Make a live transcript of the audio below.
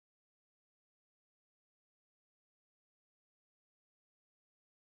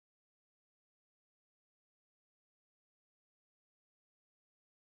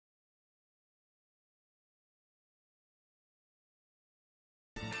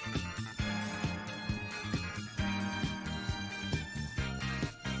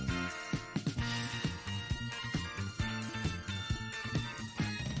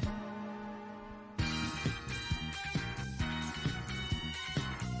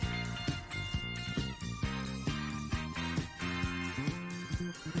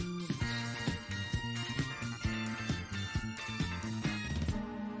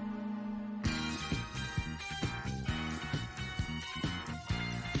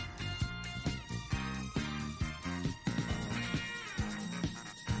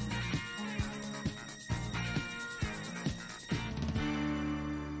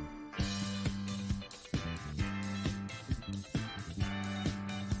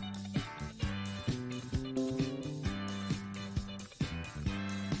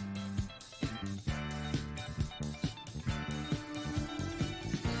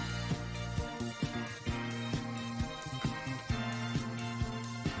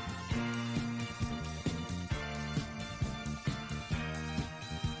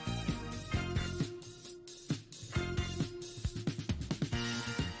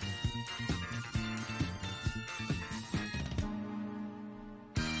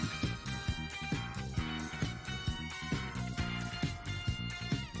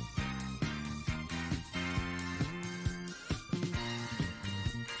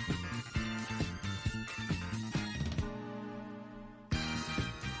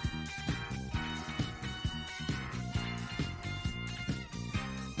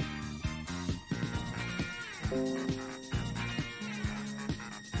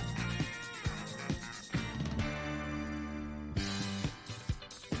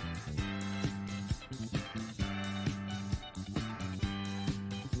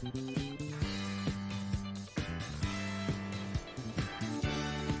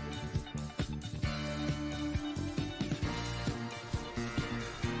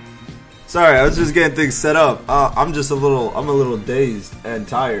Sorry, I was just getting things set up. I'm a little dazed and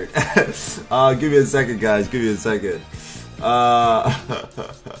tired. Give me a second, guys. Give me a second.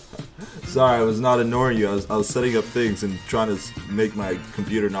 Sorry, I was not ignoring you. I was setting up things and trying to make my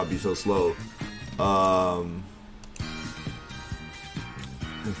computer not be so slow. And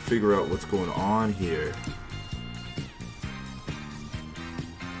figure out what's going on here.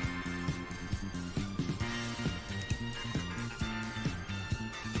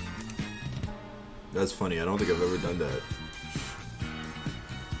 That's funny. I don't think I've ever done that.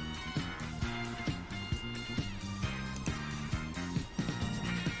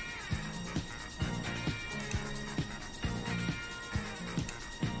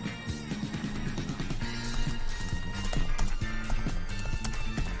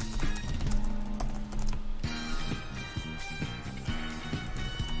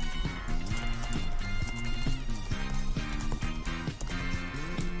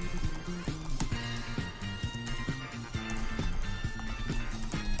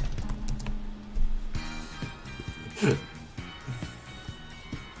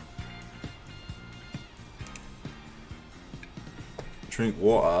 Drink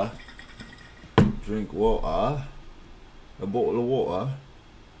water. Drink water. A bottle of water.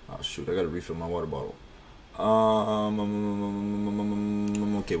 Oh shoot, I gotta refill my water bottle.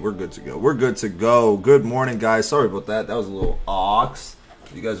 Okay, we're good to go. We're good to go. Good morning, guys. Sorry about that. That was a little ox.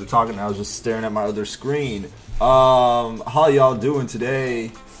 You guys were talking, I was just staring at my other screen. How y'all doing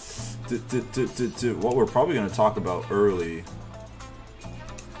today? What we're probably gonna talk about early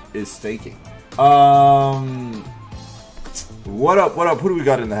is staking. What up, what up? Who do we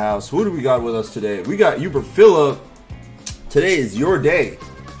got in the house? Who do we got with us today? We got Uber Phillip. Today is your day.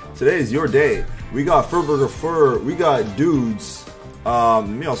 Today is your day. We got Furburger Fur. We got Dudes. Let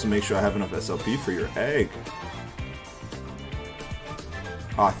me also make sure I have enough SLP for your egg.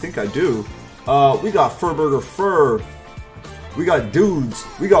 I think I do. We got Furburger Fur. We got Dudes.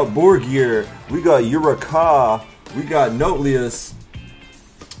 We got Borgir. We got Eureka. We got Notelius.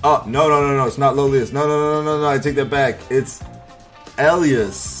 Oh, no, it's not Lolius. No, I take that back. It's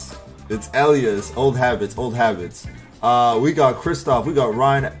Elias. It's Elias. Old habits. We got Christoph. We got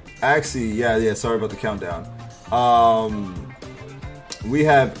Ryan Axie. Yeah, sorry about the countdown. We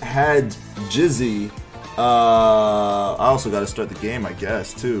have had Jizzy. I also got to start the game, I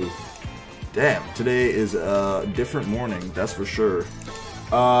guess, too. Damn, today is a different morning, that's for sure.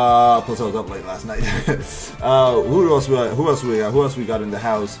 Plus I was up late last night. Who else we got? Who else we got in the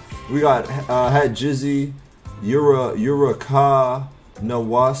house? We got had Jizzy, Eureka,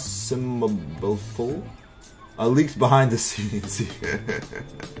 Nawasimabuful. Leaks behind the scenes.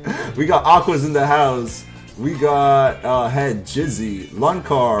 We got Aquas in the house. We got had Jizzy,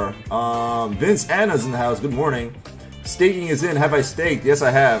 Lunkar, Vince Anna's in the house. Good morning. Staking is in. Have I staked? Yes, I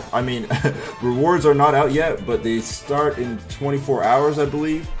have. I mean, rewards are not out yet, but they start in 24 hours, I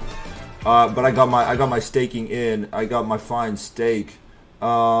believe. But I got my staking in. I got my fine stake.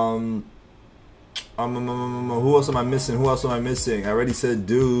 Who else am I missing? I already said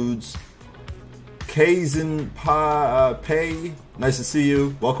Dudes. Kaizen Pay. Nice to see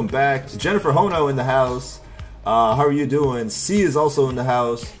you. Welcome back. Jennifer Hono in the house. How are you doing? C is also in the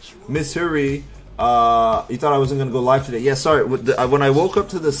house. Miss Hurry. You thought I wasn't going to go live today. Yeah, sorry. When I woke up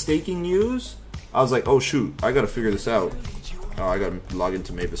to the staking news, I was like, oh shoot, I got to figure this out. Oh, I got to log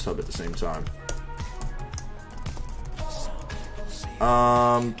into Mavis Hub at the same time.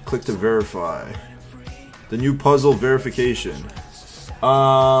 Click to verify. The new puzzle verification.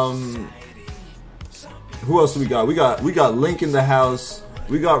 Who else do we got? We got Link in the house.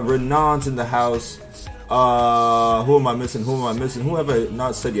 We got Renant in the house. Who am I missing? Who have I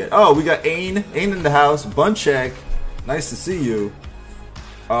not said yet? Oh, we got Ain in the house. Bunchek, nice to see you.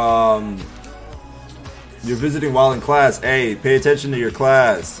 You're visiting while in class. Hey, pay attention to your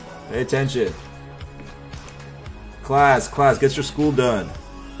class. Pay attention. Class, get your school done.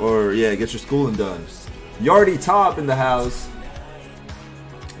 Or yeah, get your schooling done. Yardy Top in the house.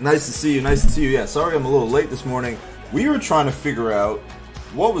 Nice to see you. Yeah, sorry I'm a little late this morning. We were trying to figure out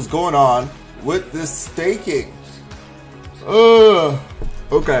what was going on with this staking.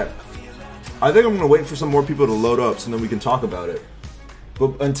 Okay. I think I'm gonna wait for some more people to load up so then we can talk about it.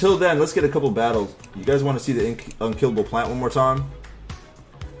 But until then, let's get a couple battles. You guys want to see the unkillable plant one more time?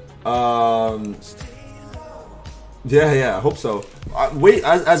 Yeah, I hope so. Wait,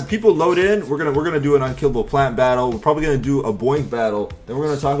 as people load in, we're gonna do an unkillable plant battle. We're probably gonna do a boink battle. Then we're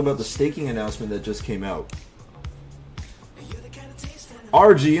gonna talk about the staking announcement that just came out.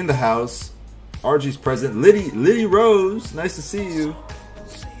 RG in the house. RG's present. Liddy Rose, nice to see you.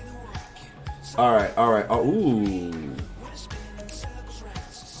 All right. Oh, ooh.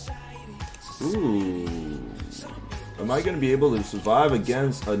 Am I gonna be able to survive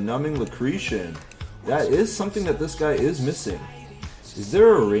against a numbing Lucretian? That is something that this guy is missing. Is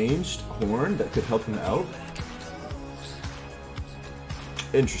there a ranged horn that could help him out?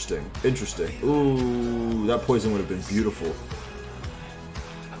 Interesting. Ooh, that poison would have been beautiful.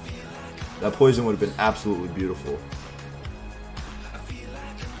 That poison would have been absolutely beautiful.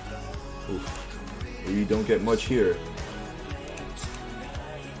 Oof. We don't get much here.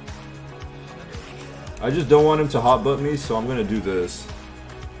 I just don't want him to hotbutt me, so I'm gonna do this.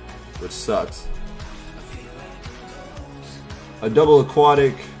 Which sucks. A double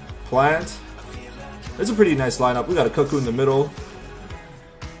aquatic plant. It's a pretty nice lineup. We got a cuckoo in the middle.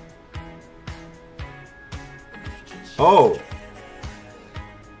 Oh!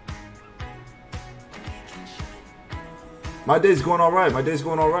 My day's going alright.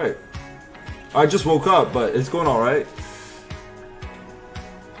 I just woke up, but it's going alright.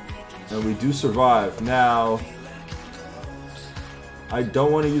 And we do survive. Now, I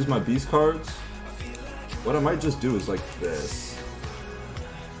don't want to use my beast cards. What I might just do is like this.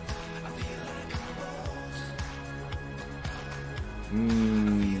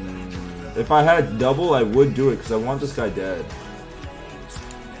 If I had double, I would do it because I want this guy dead.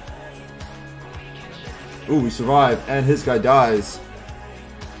 Ooh, we survive, and his guy dies.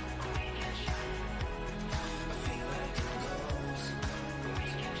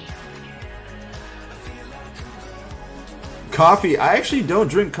 Coffee. I actually don't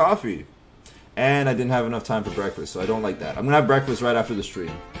drink coffee. And I didn't have enough time for breakfast, so I don't like that. I'm gonna have breakfast right after the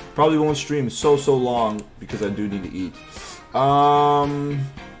stream. Probably won't stream so long because I do need to eat.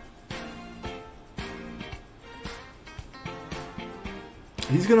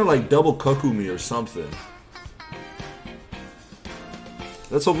 He's gonna like double cuckoo me or something.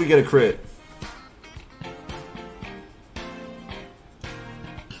 Let's hope we get a crit.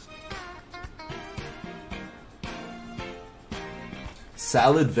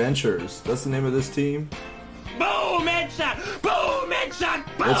 Salad Ventures. That's the name of this team. Boom headshot! Boom headshot!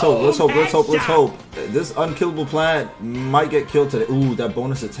 Boom, Let's hope. This unkillable plant might get killed today. Ooh, that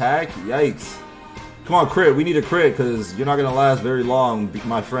bonus attack. Yikes. Come on, crit. We need a crit because you're not going to last very long,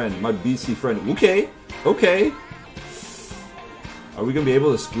 my friend. My BC friend. Okay. Are we going to be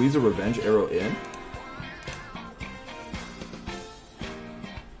able to squeeze a revenge arrow in?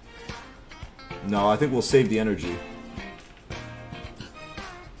 No, I think we'll save the energy.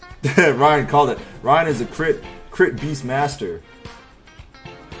 Ryan called it. Ryan is a crit beast master.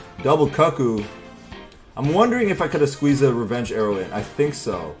 Double cuckoo. I'm wondering if I could have squeezed a revenge arrow in. I think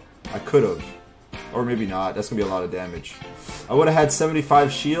so. I could have. Or maybe not. That's going to be a lot of damage. I would have had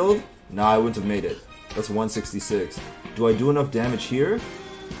 75 shield. Nah, I wouldn't have made it. That's 166. Do I do enough damage here?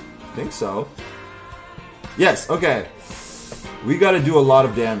 I think so. Yes, okay. We got to do a lot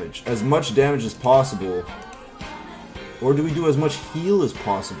of damage. As much damage as possible. Or do we do as much heal as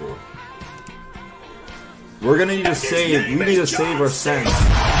possible? We're gonna need to save. We need to save our sense.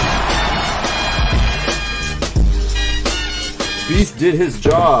 Beast did his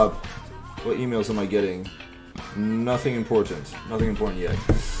job. What emails am I getting? Nothing important. Nothing important yet.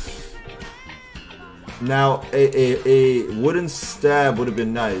 Now, a wooden stab would have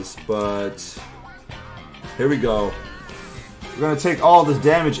been nice, but here we go. We're gonna take all this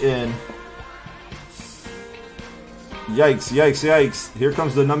damage in. Yikes. Here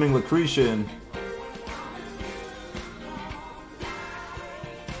comes the numbing Lucretian.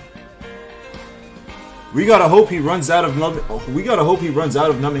 We gotta hope he runs out of numbing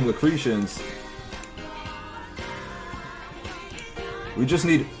Lucretians. We just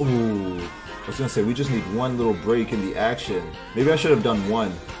need I was gonna say we just need one little break in the action. Maybe I should have done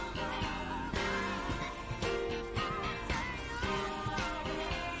one.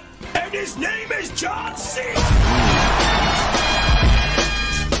 And his name is John C.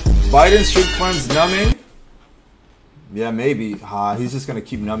 Biden should cleanse numbing. Yeah, maybe. He's just gonna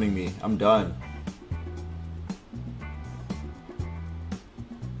keep numbing me. I'm done.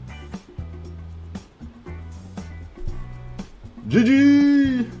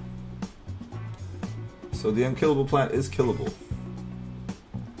 GG! So the unkillable plant is killable.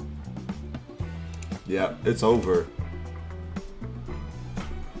 Yeah, it's over.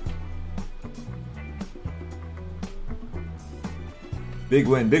 Big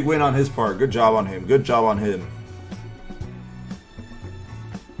win on his part. Good job on him.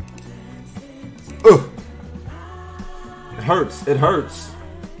 hurts. It hurts.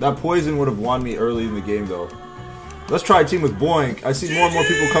 That poison would have won me early in the game, though. Let's try a team with Boink. I see more and more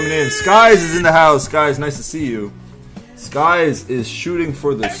people coming in. Skies is in the house. Skies, nice to see you. Skies is shooting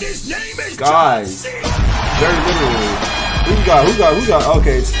for the skies. Very literally. Who got?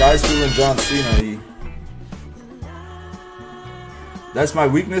 Okay, it's Skies feeling John Cena. That's my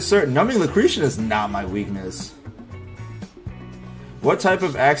weakness, sir. Numbing Lucretian is not my weakness. What type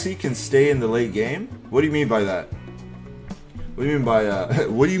of Axie can stay in the late game? What do you mean by that? What do you mean by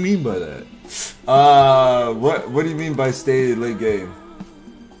what do you mean by that? What do you mean by stay late game?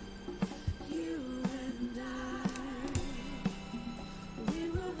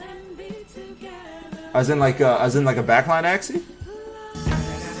 As in like a backline Axie?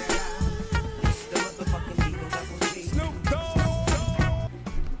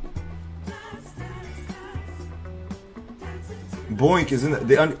 Boink is in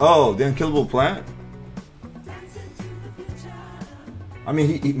the unkillable plant. I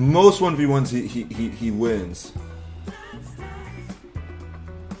mean, he most 1v1s he wins.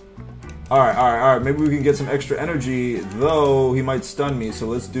 All right. Maybe we can get some extra energy, though he might stun me. So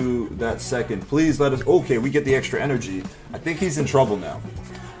let's do that second. Please let us. Okay, we get the extra energy. I think he's in trouble now.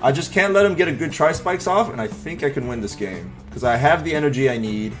 I just can't let him get a good tri-spikes off, and I think I can win this game because I have the energy I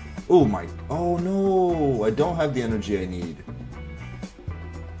need. Oh my! Oh no! I don't have the energy I need.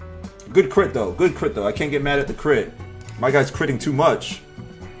 Good crit though. Good crit though. I can't get mad at the crit. My guy's critting too much.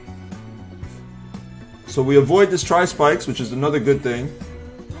 So we avoid this tri-spikes, which is another good thing.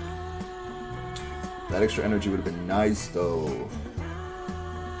 That extra energy would have been nice though.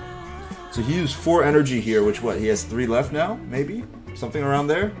 So he used 4 energy here, which what? He has 3 left now? Maybe? Something around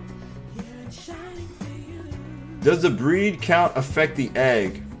there? Does the breed count affect the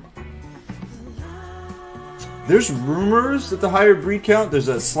egg? There's rumors that the higher breed count, there's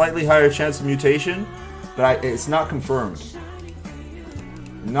a slightly higher chance of mutation, but it's not confirmed.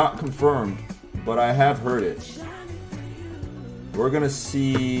 Not confirmed, but I have heard it. We're gonna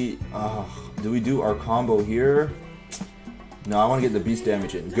see. Do we do our combo here? No, I want to get the beast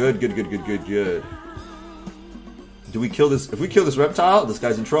damage in. Good. Do we kill this? If we kill this reptile, this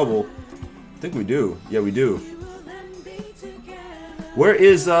guy's in trouble. I think we do. Yeah, we do. Where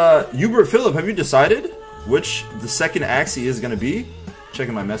is Hubert Phillip? Have you decided which the second Axie is gonna be?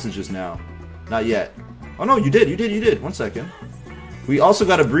 Checking my messages now. Not yet. Oh no, you did. 1 second. We also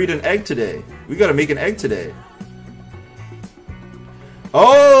gotta breed an egg today. We gotta make an egg today.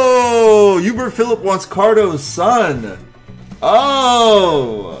 Oh, Hubert Phillip wants Cardo's son.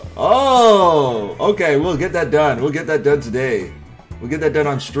 Oh, okay, we'll get that done. We'll get that done today. We'll get that done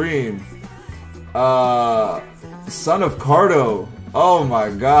on stream. Son of Cardo. Oh my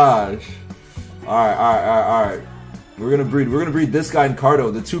gosh. Alright. We're gonna breed this guy and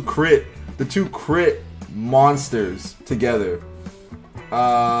Cardo, the two crit monsters together.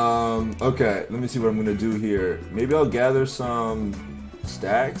 Okay, let me see what I'm gonna do here. Maybe I'll gather some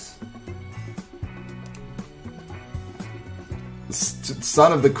stacks.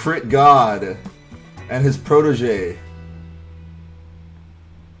 Son of the crit god and his protege.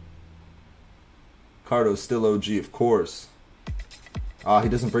 Cardo's still OG, of course. He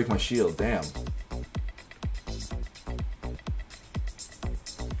doesn't break my shield, damn.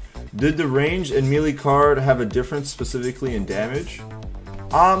 Did the range and melee card have a difference specifically in damage?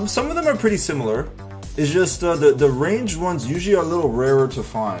 Some of them are pretty similar. It's just the ranged ones usually are a little rarer to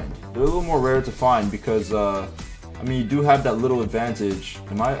find. They're a little more rare to find because, I mean, you do have that little advantage.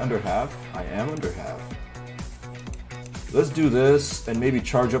 Am I under half? I am under half. Let's do this and maybe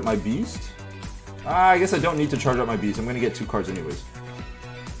charge up my beast. I guess I don't need to charge up my beast. I'm going to get 2 cards anyways.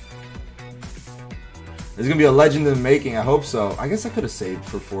 It's going to be a legend in the making. I hope so. I guess I could have saved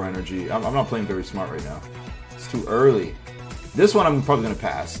for 4 energy. I'm not playing very smart right now. It's too early. This one I'm probably going to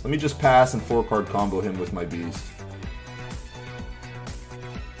pass. Let me just pass and 4-card combo him with my beast.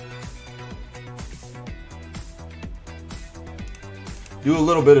 Do a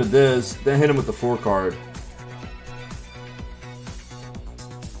little bit of this, then hit him with the 4-card.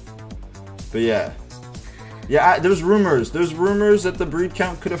 But yeah. Yeah, there's rumors. There's rumors that the breed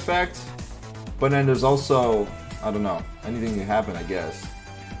count could affect. But then there's also, I don't know, anything can happen, I guess.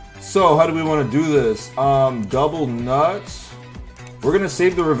 So, how do we want to do this? Double nuts. We're going to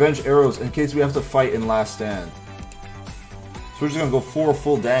save the revenge arrows in case we have to fight in last stand. So we're just going to go 4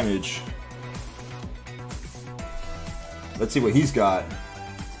 full damage. Let's see what he's got.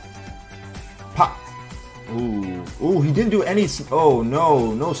 Pop. Ooh, he didn't do any. Oh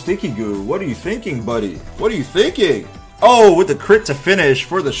no, no sticky goo. What are you thinking, buddy? What are you thinking? Oh, with the crit to finish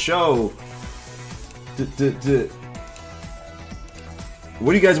for the show.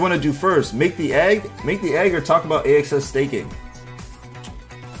 What do you guys want to do first? Make the egg? Make the egg or talk about AXS staking?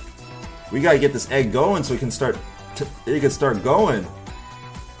 We gotta get this egg going so it can start going.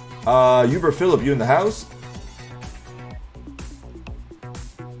 Uber Phillip, you in the house?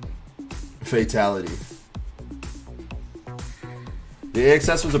 Fatality. The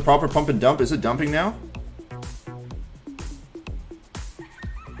AXS was a proper pump and dump. Is it dumping now?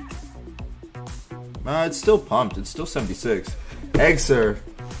 It's still pumped. It's still 76. Egg, sir.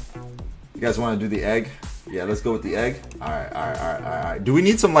 You guys want to do the egg? Yeah, let's go with the egg. Alright. Do we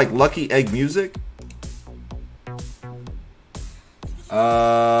need some, like, lucky egg music?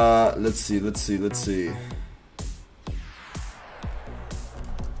 Let's see.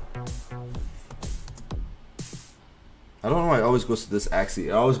 I don't know why it always goes to this axis.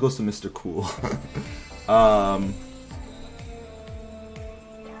 It always goes to Mr. Cool.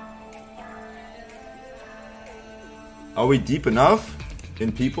 Are we deep enough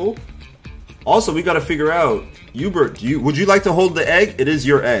in people? Also, we gotta figure out, Hubert, would you like to hold the egg? It is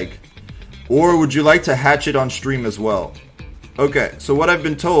your egg. Or would you like to hatch it on stream as well? Okay, so what I've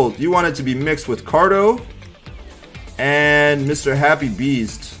been told, you want it to be mixed with Cardo and Mr. Happy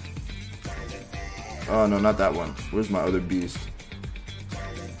Beast. Oh no, not that one. Where's my other beast?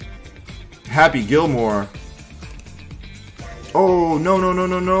 Happy Gilmore. Oh,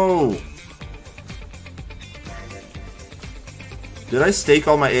 no. Did I stake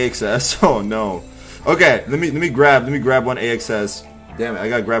all my AXS? Oh no. Okay, let me grab one AXS. Damn it, I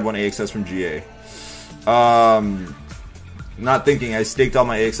gotta grab one AXS from GA. Not thinking, I staked all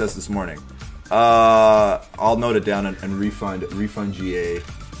my AXS this morning. I'll note it down and refund GA.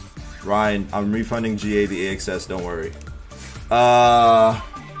 Ryan, I'm refunding GA the AXS, don't worry.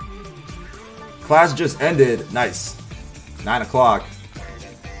 Class just ended. Nice. 9 o'clock.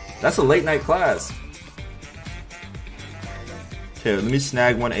 That's a late night class. Okay, let me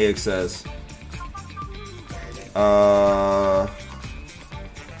snag one AXS.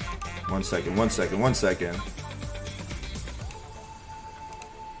 One second.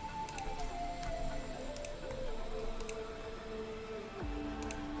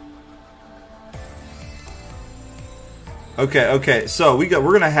 Okay, so we're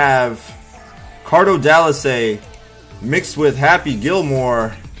gonna have Cardo Dallasay mixed with Happy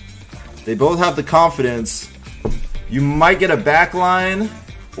Gilmore. They both have the confidence. You might get a backline,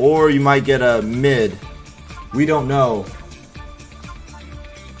 or you might get a mid. We don't know.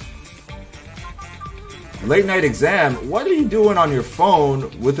 Late night exam? What are you doing on your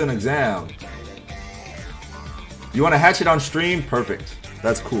phone with an exam? You want to hatch it on stream? Perfect.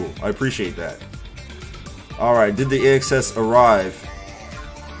 That's cool. I appreciate that. Alright, did the AXS arrive?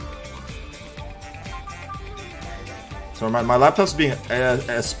 So my laptop's being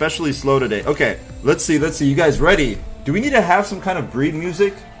especially slow today. Okay, let's see. You guys ready? Do we need to have some kind of breed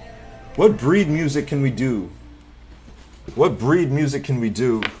music? What breed music can we do?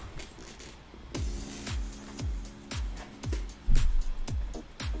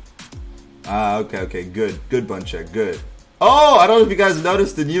 Okay, good bun check, good. Oh, I don't know if you guys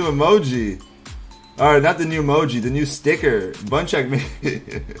noticed the new emoji. Alright, not the new emoji, the new sticker. Bun check me.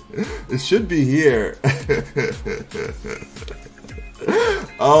 It should be here.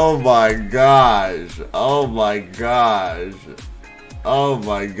 Oh my gosh.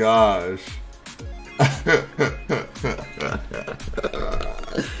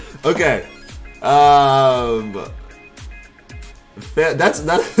 Okay. That's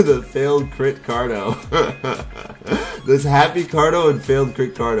the failed crit Cardo. There's Happy Cardo and failed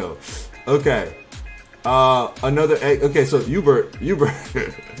crit Cardo. Okay. Another egg. Okay, so Hubert.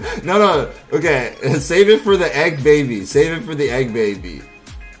 No. Okay, save it for the egg baby.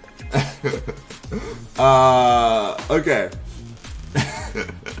 Okay.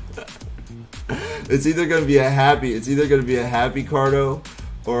 It's either gonna be a happy Cardo,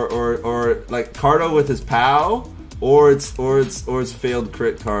 or like Cardo with his POW, or it's failed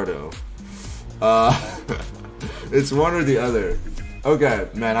crit Cardo. It's one or the other. Okay,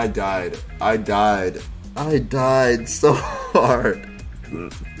 man, I died so hard.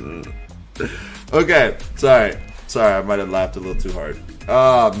 Okay, sorry, I might have laughed a little too hard.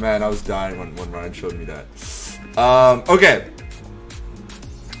 Oh man, I was dying when Ryan showed me that. Okay.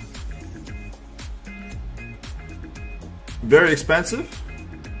 Very expensive?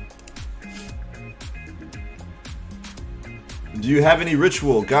 Do you have any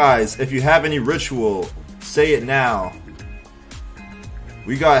ritual? Guys, if you have any ritual, say it now.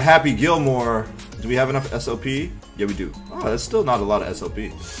 We got Happy Gilmore. Do we have enough SOP? Yeah, we do. Oh, that's still not a lot of SOP.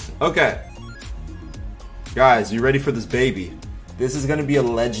 Okay. Guys, you ready for this baby? This is going to be a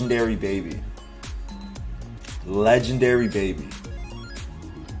legendary baby.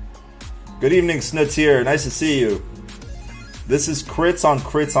 Good evening, Snuts here. Nice to see you. This is crits on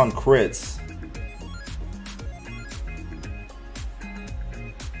crits on crits.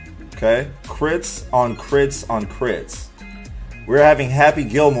 Okay? Crits on crits on crits. We're having Happy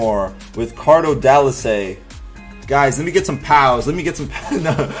Gilmore with Cardo Dallasay. Guys, let me get some pals. Let me get some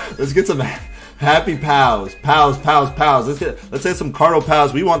no, let's get some happy pals. Pals. Let's get some Cardo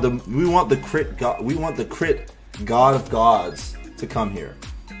pals. We want the crit god, we want the crit god of gods to come here.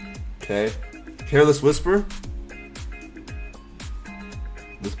 Okay? Careless Whisper.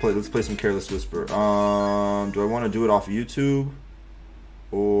 Let's play some Careless Whisper. Do I want to do it off YouTube?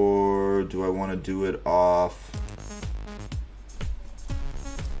 Or do I want to do it off?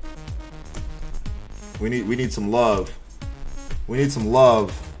 We need some love. We need some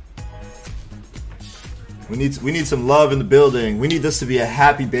love. We need some love in the building. We need this to be a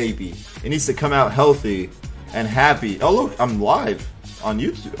happy baby. It needs to come out healthy and happy. Oh look, I'm live on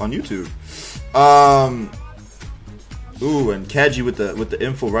YouTube. Ooh, and Kaji with the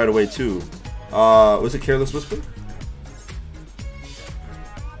info right away too. Was it Careless Whisper?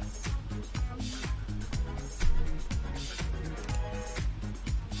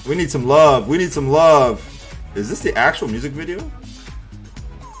 We need some love. We need some love. Is this the actual music video?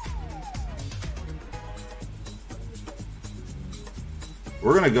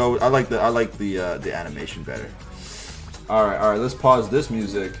 We're gonna go. I like the animation better. All right. Let's pause this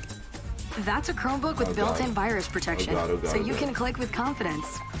music. That's a Chromebook with built-in virus protection, so you can click with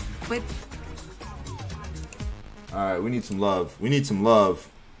confidence. All right. We need some love. We need some love.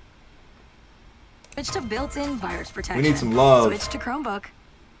 Switch to built-in virus protection. We need some love. Switch to Chromebook.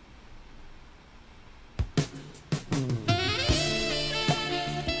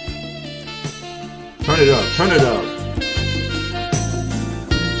 Turn it up. Turn it up.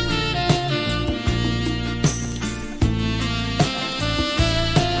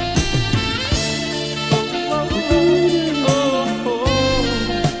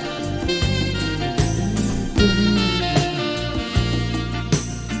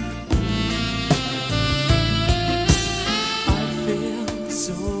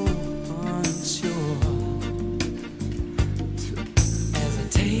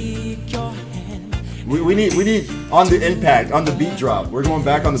 We need on the impact, on the beat drop. We're going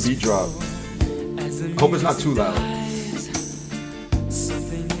back on the beat drop. Hope it's not too loud.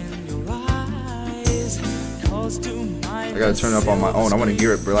 I gotta turn it up on my own. I want to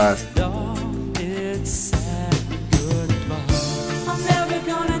hear it blast.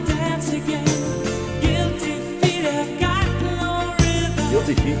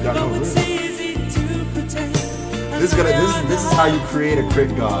 Guilty feet got no rhythm. This is how you create a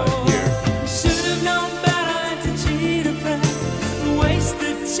crit god here.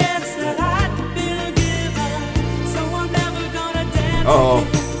 Uh-oh.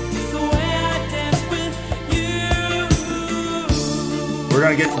 We're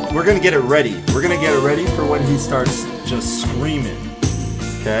gonna get it ready. We're gonna get it ready for when he starts just screaming.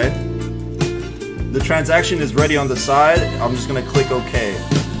 Okay? The transaction is ready on the side. I'm just gonna click OK.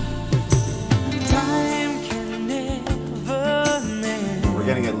 We're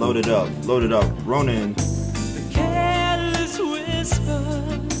getting it loaded up. Loaded up. Ronin.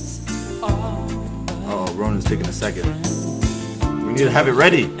 Uh-oh, Ronin's taking a second. We need to have it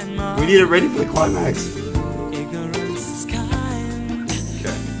ready. We need it ready for the climax.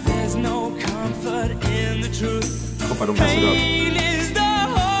 Okay. I hope I don't mess it up.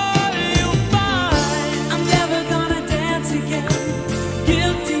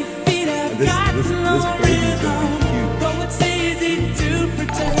 And this baby is gonna be cute.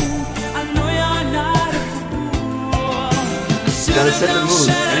 You gotta set the mood.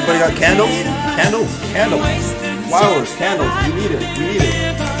 Anybody got candles? Candles? Candles. Flowers, candles, we need it, we need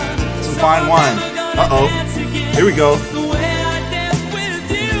it. Some fine wine. Uh-oh. Here we go.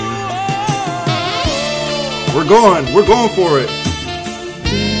 We're going for it.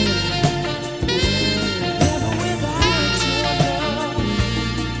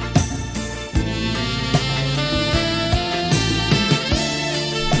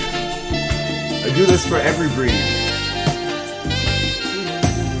 I do this for every breed.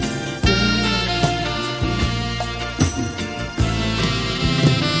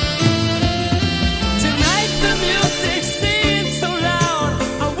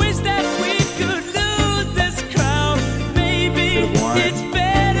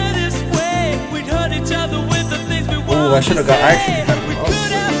 I should have got. I actually had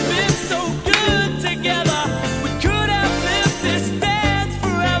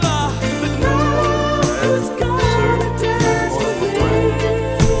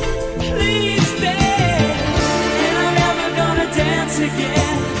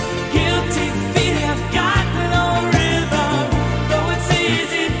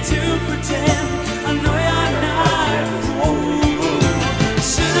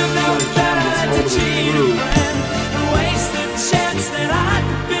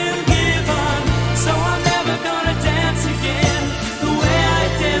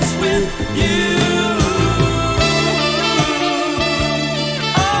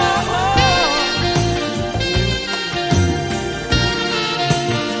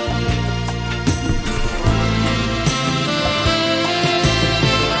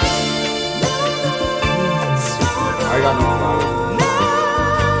got no flowers.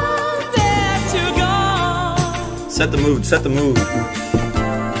 Set the mood, set the mood.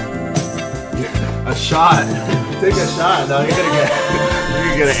 A shot. Take a shot. No, you're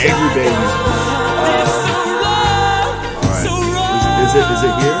gonna get an angry baby. Alright. Is it here? Is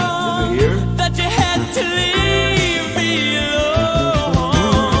it here? That you had to leave me alone.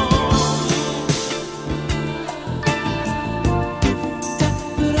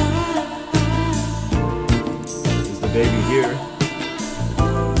 Is the baby here?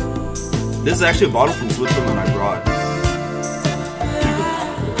 This is actually a bottle from Switzerland I brought.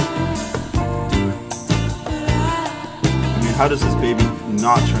 How does this baby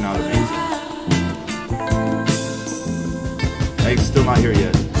not turn out amazing? Egg's still not here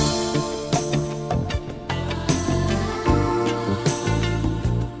yet.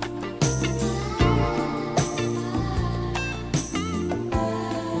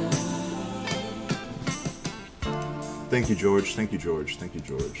 Thank you, George. Thank you, George. Thank you,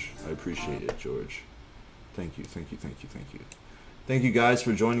 George. I appreciate it, George. Thank you, thank you, thank you, thank you. Thank you guys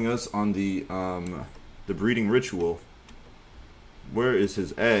for joining us on the breeding ritual. Where is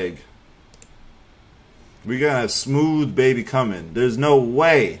his egg? We got a smooth baby coming. There's no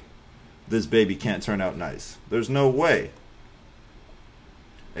way this baby can't turn out nice. There's no way.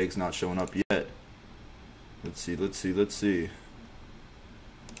 Egg's not showing up yet. Let's see, let's see, let's see.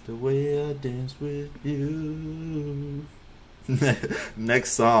 The way I dance with you.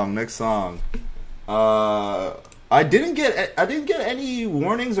 Next song, next song. I didn't get any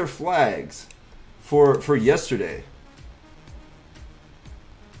warnings or flags for yesterday.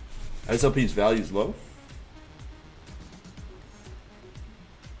 SLP's value is low.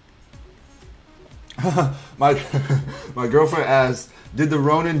 my girlfriend asked, did the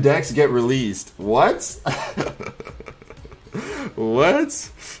Ronin decks get released? What? What?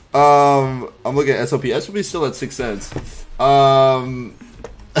 I'm looking at SLP. SLP is still at 6 cents.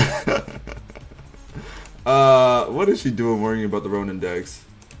 What is she doing worrying about the Ronin decks?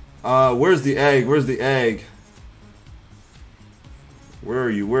 Where's the egg? Where's the egg? Where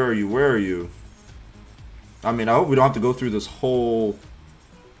are you? Where are you? Where are you? I mean, I hope we don't have to go through this whole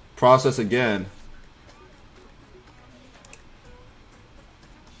process again.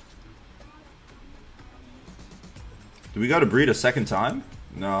 Do we got to breed a second time?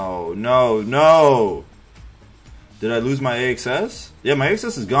 No, no, no. Did I lose my AXS? Yeah, my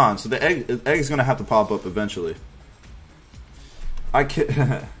AXS is gone, so the egg is going to have to pop up eventually. I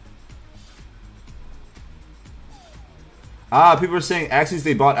can't... People are saying axes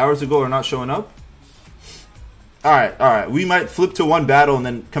they bought hours ago are not showing up. All right. We might flip to one battle and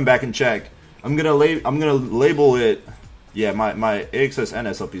then come back and check. I'm gonna label it. Yeah, my AXS and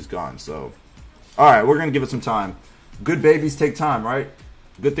SLP is gone. So, all right, we're gonna give it some time. Good babies take time, right?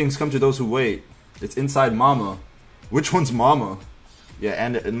 Good things come to those who wait. It's inside Mama. Which one's Mama? Yeah,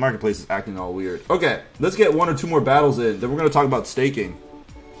 and the marketplace is acting all weird. Okay, let's get 1 or 2 more battles in. Then we're gonna talk about staking.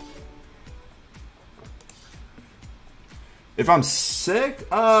 If I'm sick,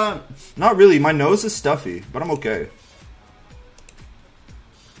 not really. My nose is stuffy, but I'm okay.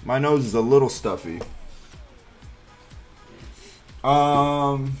 My nose is a little stuffy.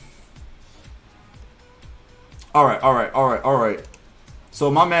 All right. So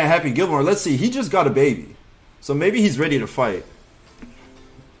my man Happy Gilmore, let's see. He just got a baby, so maybe he's ready to fight.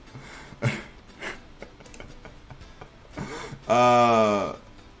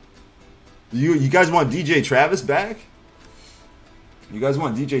 You guys want DJ Travis back? You guys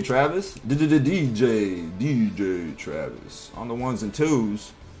want DJ Travis? DJ Travis on the 1s and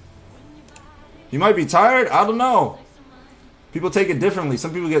 2s. He might be tired. I don't know. People take it differently.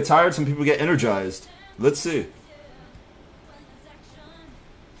 Some people get tired. Some people get energized. Let's see.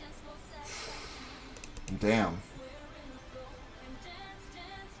 Damn.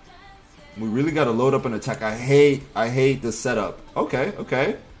 We really got to load up an attack. I hate this setup.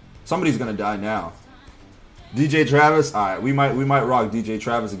 Okay. Somebody's gonna die now. DJ Travis, alright, we might rock DJ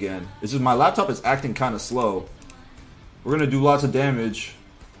Travis again. It's just my laptop is acting kind of slow. We're gonna do lots of damage.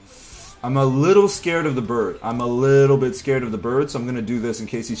 I'm a little scared of the bird. I'm a little bit scared of the bird, so I'm gonna do this in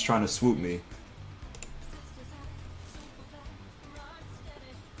case he's trying to swoop me.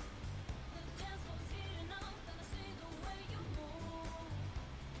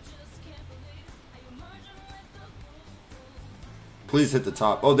 Please hit the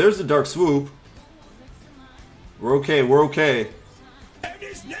top. Oh, there's the dark swoop. We're okay, we're okay. And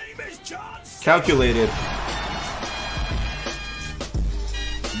his name is John. Calculated.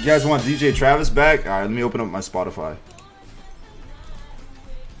 You guys want DJ Travis back? Alright, let me open up my Spotify.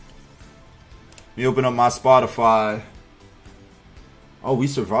 Let me open up my Spotify. Oh, we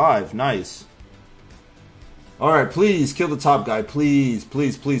survived. Nice. Alright, please kill the top guy. Please,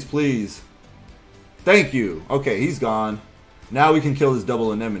 please, please, please. Thank you. Okay, he's gone. Now we can kill this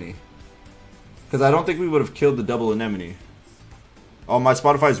double anemone. Because I don't think we would have killed the double anemone. Oh, my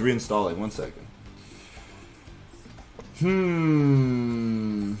Spotify is reinstalling. 1 second.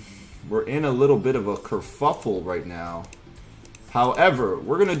 We're in a little bit of a kerfuffle right now. However,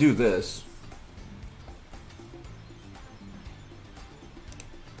 we're going to do this.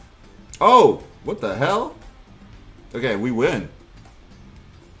 Oh, what the hell? Okay, we win.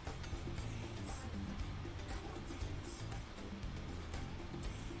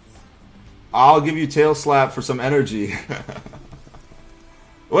 I'll give you tail slap for some energy.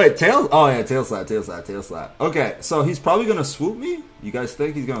 Wait, tail? Oh yeah, tail slap, tail slap, tail slap. Okay, so he's probably gonna swoop me? You guys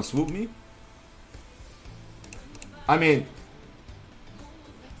think he's gonna swoop me? I mean,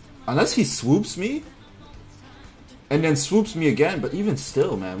 unless he swoops me and then swoops me again, but even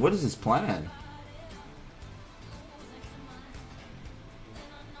still, man, what is his plan?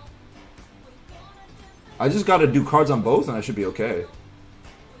 I just gotta do cards on both and I should be okay.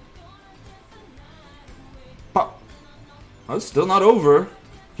 Pop. Oh, it's still not over.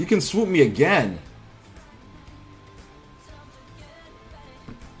 He can swoop me again.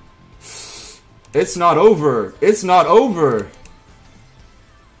 It's not over. It's not over.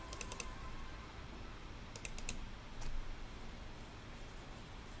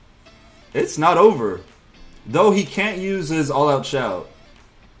 It's not over. Though he can't use his all-out shout.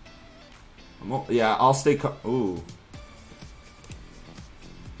 Yeah, I'll stay. Ooh.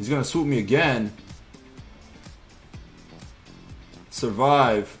 He's gonna swoop me again.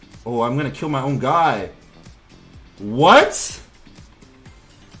 Survive. Oh, I'm gonna kill my own guy. What?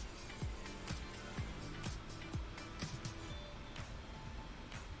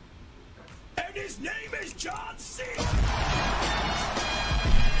 And his name is John C.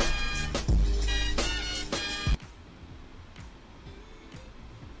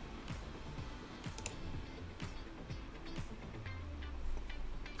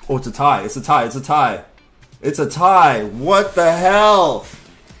 Oh, it's a tie. It's a tie. It's a tie. It's a tie. What the hell?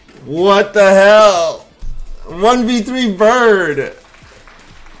 What the hell? 1v3 bird.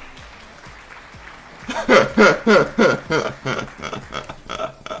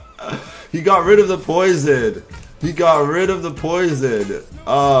 He got rid of the poison. He got rid of the poison.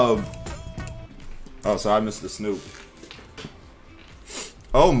 Oh, so I missed the snoop.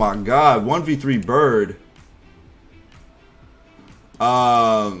 Oh my god. 1v3 bird.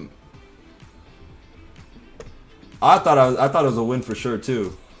 I thought it was a win for sure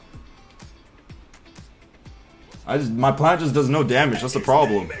too. My plan just does no damage. That's the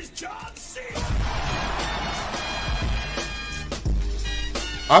problem.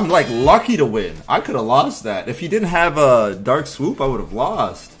 I'm like lucky to win. I could have lost that. If he didn't have a dark swoop, I would have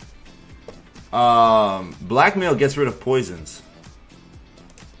lost. Blackmail gets rid of poisons.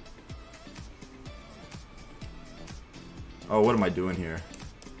 Oh, what am I doing here?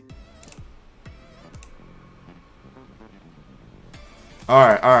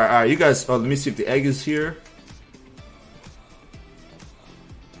 Alright. You guys, let me see if the egg is here.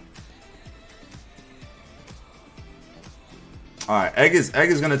 Alright, egg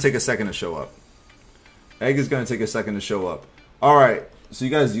is gonna take a second to show up. Egg is gonna take a second to show up. Alright, so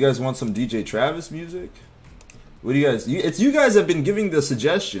you guys want some DJ Travis music? What do you guys, it's you guys have been giving the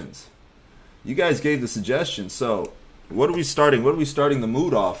suggestions. You guys gave the suggestions, so what are we starting the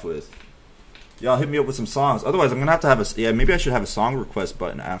mood off with? Y'all hit me up with some songs. Otherwise, I'm gonna have to have a, yeah, maybe I should have a song request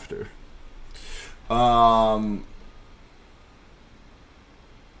button after. A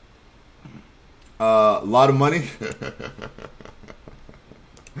lot of money.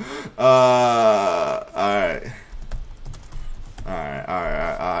 Alright.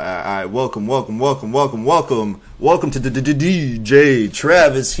 Welcome to the DJ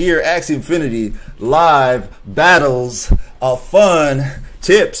Travis here. Axie Infinity live battles of fun,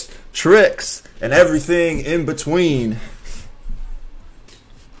 tips, tricks, and everything in between.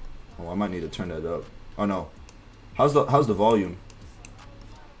 Oh, I might need to turn that up. Oh no, how's the volume?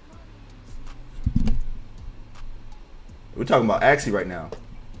 We're talking about Axie right now.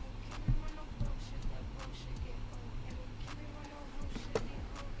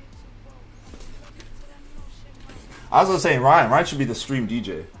 I was saying Ryan should be the stream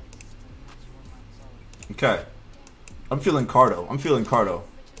DJ. Okay. I'm feeling Cardo.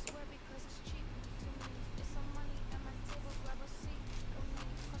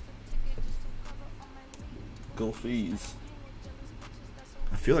 Go fees.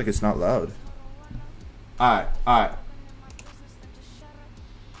 I feel like it's not loud. Alright.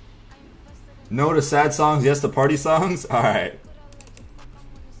 No to sad songs, yes to party songs? Alright.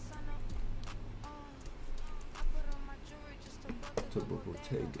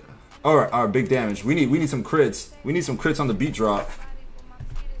 Alright, big damage. We need some crits. We need some crits on the beat drop.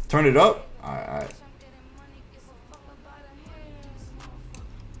 Turn it up. Alright.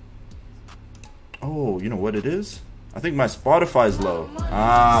 Oh, you know what it is? I think my Spotify's low.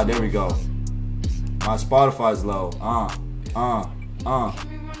 Ah, there we go. My Spotify's low.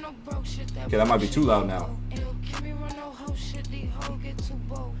 Okay, that might be too loud now.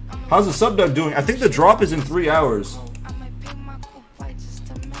 How's the sub dub doing? I think the drop is in 3 hours.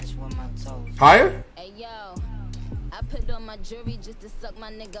 Higher?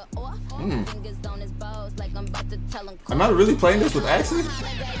 Am I really playing this with AXS?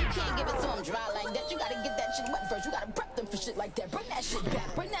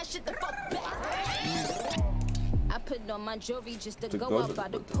 I put on my jewelry just to go up by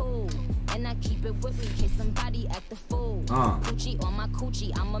the pool, and I keep it with me in case somebody act the fool. Coochie on my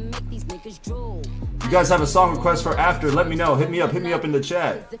coochie, I'ma make these niggas drool. You guys have a song request for after? Let me know. Hit me up in the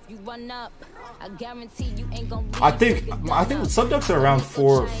chat. If you run up, I guarantee you ain't gonna I think the subducts are around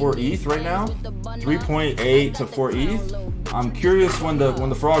 4 ETH right now. 3.8 to 4 ETH. I'm curious when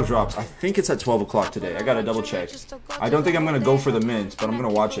the frog drops. I think it's at 12 o'clock today. I gotta double check. I don't think I'm gonna go for the mint, but I'm gonna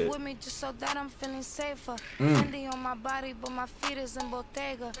watch it. On my body, but my feet is in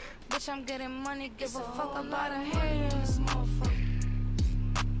Bottega. Bitch, I'm getting money, give a fuck about a haters,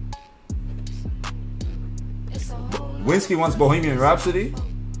 Winsky wants Bohemian Rhapsody.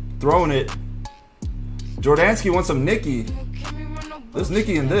 Throwing it. Jordansky wants some Nicki. There's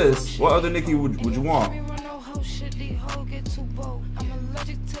Nicki in this. What other Nicki would you want? I'm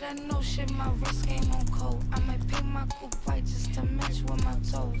allergic to that no shit, my wrist game on cold. I might paint my coupe white just to match with my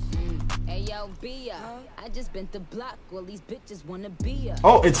toes. Hey yo, Bia, I just been the block. Well, these bitches wanna be ya.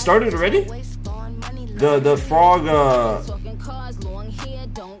 Oh, it started already? The frog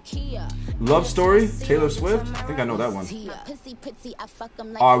love story, Taylor Swift. I think I know that one.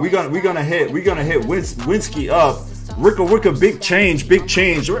 We're gonna hit Winsky up. Wicca, big change.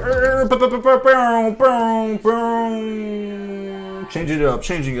 Changing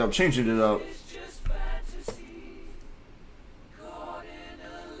it up.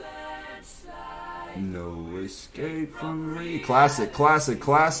 No escape from me. Classic.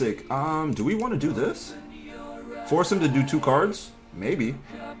 Do we want to do this? Force him to do 2 cards? Maybe.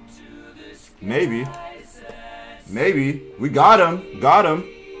 We got him.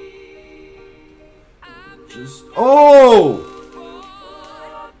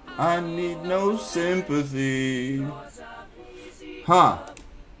 I need no sympathy. Huh.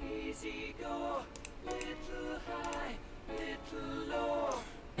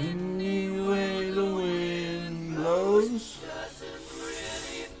 Anyway the wind blows.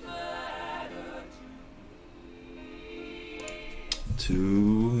 To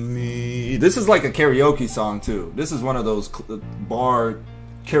me. This is like a karaoke song too. This is one of those bar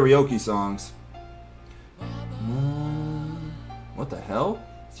karaoke songs. What the hell?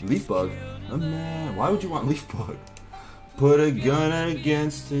 Leaf bug. Oh man, why would you want leaf bug? Put a gun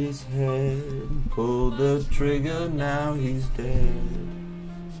against his head. Pulled the trigger, now he's dead.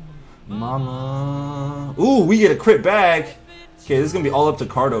 Mama. Ooh, we get a crit back. Okay, this is gonna be all up to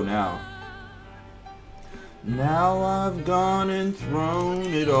Cardo now. Now I've gone and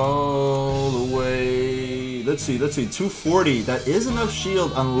thrown it all away. Let's see. 240. That is enough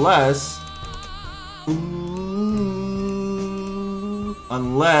shield unless...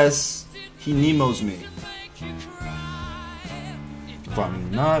 unless he Nemo's me. If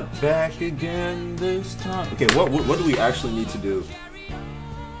I'm not back again this time. Okay, what do we actually need to do?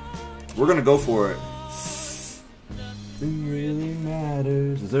 We're gonna go for it. It really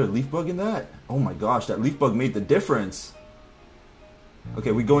matters. Is there a leaf bug in that? Oh my gosh, that leaf bug made the difference.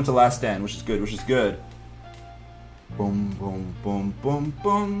 Okay, we go into last stand, which is good. Boom, boom, boom, boom,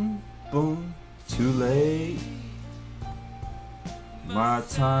 boom, boom. Too late. My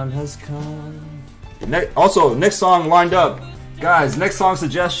time has come. Also, next song lined up. Guys, next song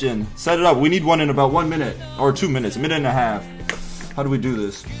suggestion. Set it up. We need one in about 1 minute. Or 2 minutes. A minute and a half. How do we do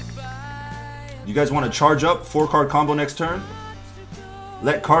this? You guys want to charge up? 4-card combo next turn?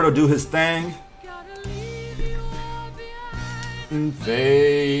 Let Cardo do his thing. And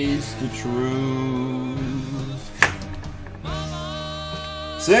face the truth.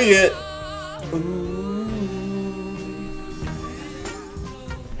 Sing it. Ooh.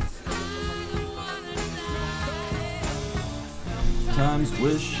 Sometimes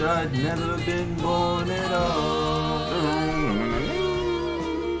wish I'd never been born at all.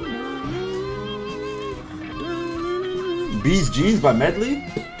 B's G's by Medley?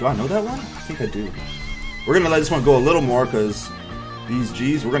 Do I know that one? I think I do. We're gonna let this one go a little more because B's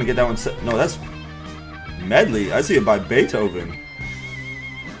G's, we're gonna get that one set. No, that's Medley. I see it by Beethoven.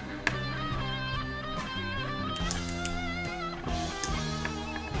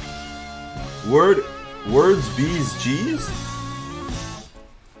 Words, B's, G's?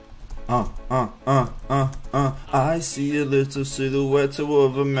 I see a little silhouette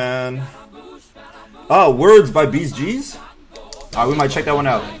of a man. Oh, Words by B's, G's? Alright, we might check that one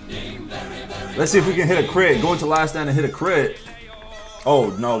out. Let's see if we can hit a crit. Go into last stand and hit a crit.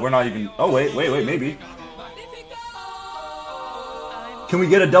 Oh, no, we're not even... Oh, wait, maybe. Can we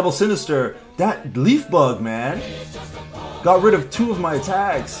get a double sinister? That leaf bug, man. Got rid of 2 of my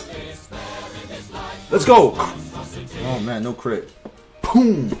attacks. Let's go. Oh, man, no crit.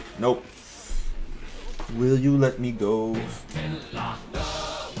 Boom. Nope. Will you let me go?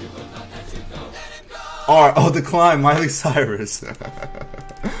 Oh, the climb, Miley Cyrus.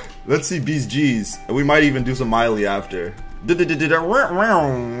 Let's see B's G's. We might even do some Miley after. I need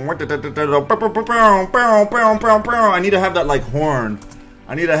to have that like horn.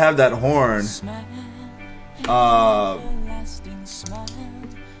 I need to have that horn.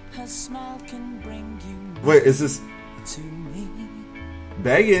 Wait, is this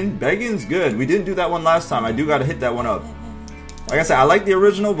Beggin'? Beggin's good. We didn't do that one last time. I do gotta hit that one up. Like I said, I like the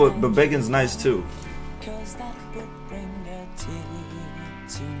original, but Beggin's nice too.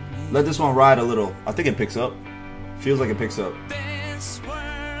 Let this one ride a little. I think it picks up. Feels like it picks up.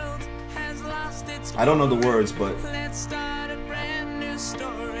 I don't know the words, but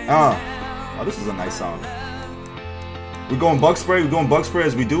oh, this is a nice song. We're going bug spray. We're going bug spray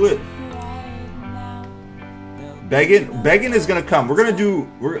as we do it. Beggin' is gonna come. We're gonna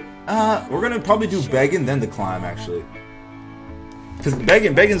probably do Beggin' then the climb actually, because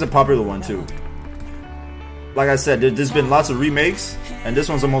Beggin's a popular one too. Like I said, there's been lots of remakes, and this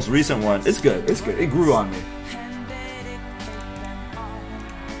one's the most recent one. It's good. It's good. It grew on me.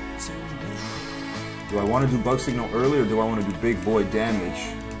 Do I want to do bug signal early, or do I want to do big boy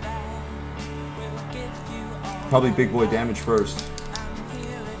damage? Probably big boy damage first.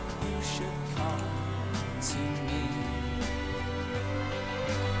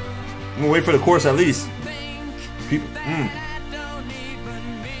 I'm gonna wait for the course at least. People,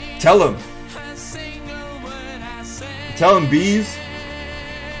 Tell them. Tell them, bees.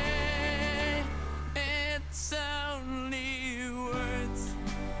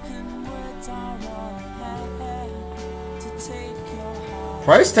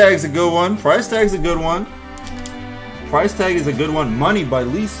 Price tag's a good one. Price tag's a good one. Price tag is a good one. Money by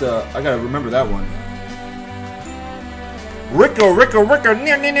Lisa. I gotta remember that one. Rico.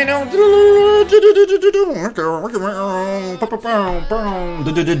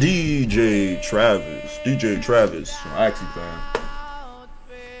 DJ Travis. Axie fan.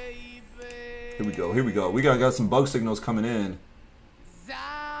 Here we go. We got some bug signals coming in.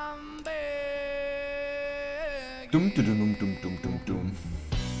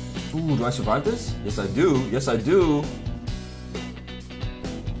 Ooh, do I survive this? Yes, I do. Yes, I do.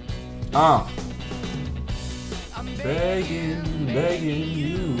 Begging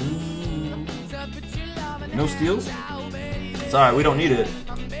you. No steals? It's alright, we don't need it.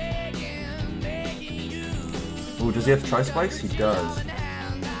 Ooh, does he have tri-spikes? He does.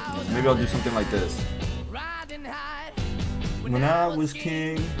 Maybe I'll do something like this. When I was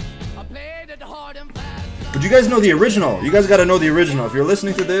king. But you guys know the original. You guys gotta know the original. If you're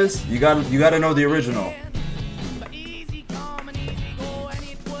listening to this, you gotta know the original.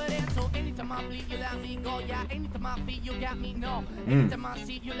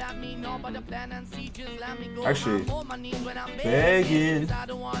 Actually, begging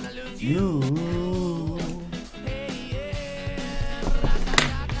you.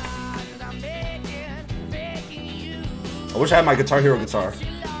 I wish I had my Guitar Hero guitar.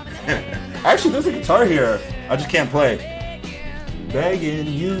 Actually, there's a guitar here. I just can't play. Begging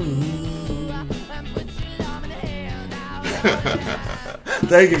you.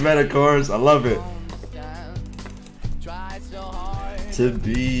 Thank you, Metacourse. I love it. To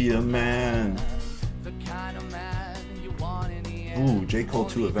be a man. Ooh, J. Cole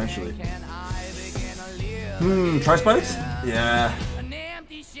 2 eventually. Tri-spikes? Yeah.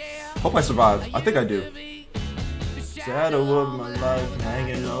 Hope I survive. I think I do. Shadow of my life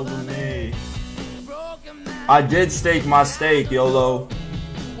hanging over me. I did stake my stake, YOLO.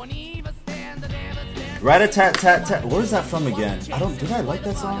 Rat-a-tat-tat-tat. Where is that from again? Did I like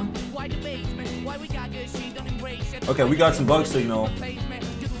that song? Okay, we got some bug signal.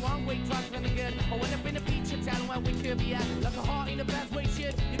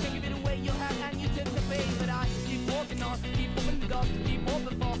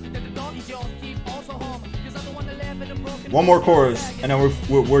 One more chorus, and then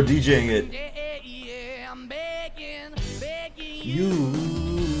we're DJing it. You.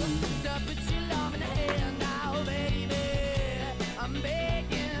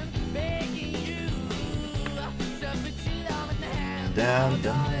 down,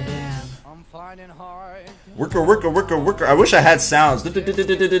 down. Worker. I wish I had sounds.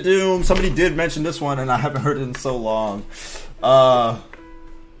 Somebody did mention this one, and I haven't heard it in so long. I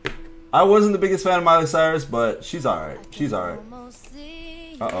wasn't the biggest fan of Miley Cyrus, but she's alright. She's alright.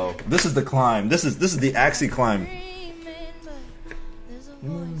 Uh-oh. This is the climb. This is the AXS climb.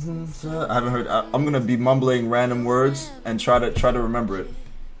 I haven't heard. I'm gonna be mumbling random words and try to remember it.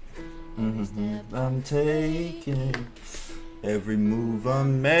 I'm taking every move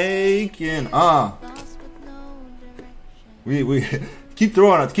I'm making. We keep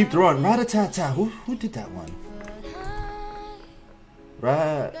throwing it. Keep throwing. Rat-a-tat-tat. Who did that one?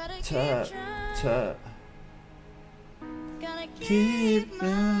 Rat-tat-tat. Keep my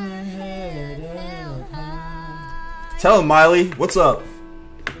head up high. Tell him, Miley. What's up?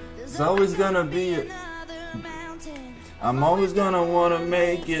 It's always gonna be. I'm always gonna wanna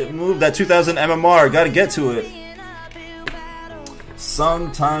make it move. That 2000 MMR. Gotta get to it.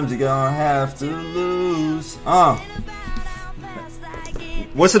 Sometimes you're gonna have to lose.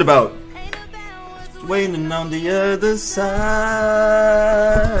 What's it about? Waiting on the other side.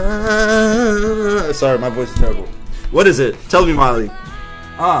 Sorry, my voice is terrible. What is it? Tell me, Miley.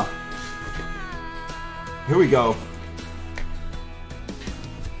 Here we go.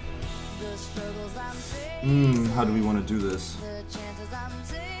 How do we want to do this?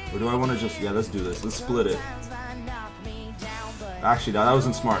 Or do I want to just... Yeah, let's do this. Let's split it. Actually, that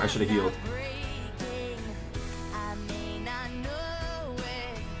wasn't smart. I should have healed.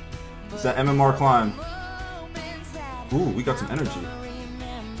 It's that MMR climb. Ooh, we got some energy.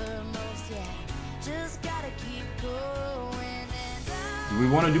 Do we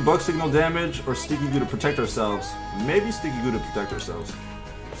want to do bug signal damage or sticky goo to protect ourselves? Maybe sticky goo to protect ourselves.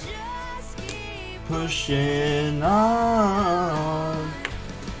 Pushing on.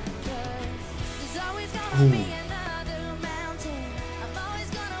 Ooh.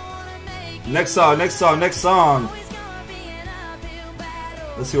 Next song.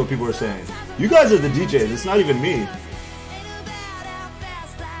 Let's see what people are saying. You guys are the DJs. It's not even me.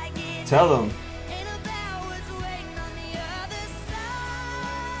 Tell them.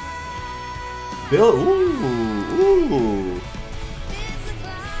 Bill. Ooh.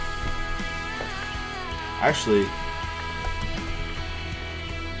 Actually,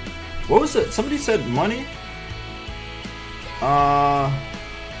 what was it? Somebody said money.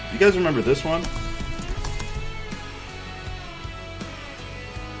 You guys remember this one?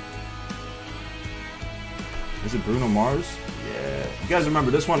 Is it Bruno Mars? Yeah. You guys remember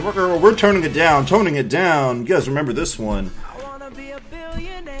this one? We're toning it down. You guys remember this one? I wanna be a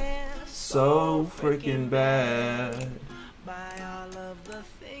billionaire. So freaking bad.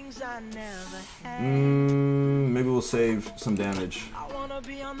 Maybe we'll save some damage. I wanna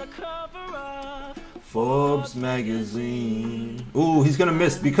be on the cover of Forbes magazine. Ooh, he's gonna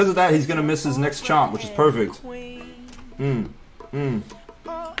miss. Because of that, he's gonna miss his next chomp, which is perfect.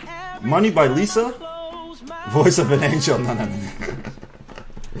 Money by Lisa? Voice of an Angel. No.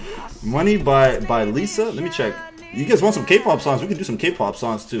 Money by Lisa? Let me check. You guys want some K-pop songs? We can do some K-pop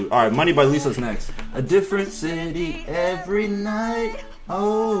songs too. Alright, Money by Lisa's next. A different city every night.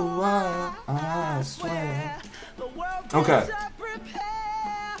 Oh, I swear. Okay.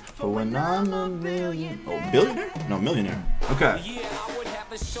 For when I'm a million... Oh, billionaire? No, millionaire. Okay.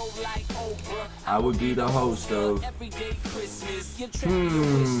 I would be the host of...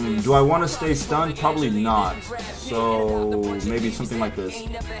 Do I want to stay stunned? Probably not. So, maybe something like this.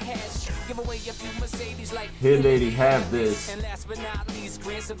 Here, lady, have this.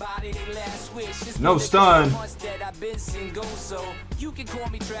 No stun.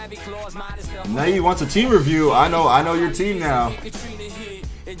 Now you want a team review. I know your team now.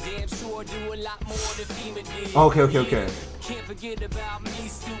 Okay.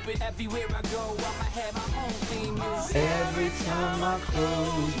 Every time I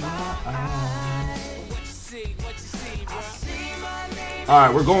close my eyes.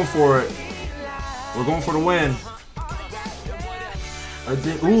 Alright, we're going for it. We're going for the win.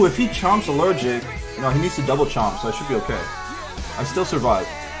 Ooh, if he chomps allergic, no, he needs to double chomp, so I should be okay. I still survive.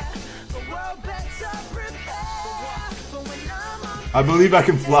 I believe I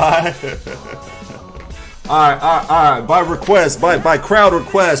can fly. Alright. By request, by crowd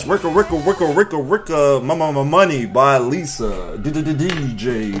request, Ricka, Mama Money by Lisa,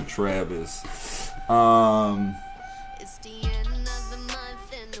 DJ Travis.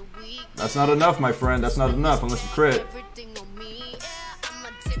 That's not enough, my friend. That's not enough unless you crit.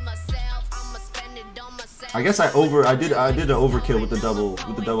 I guess I did an overkill with the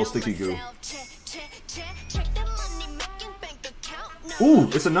double sticky goo. Ooh,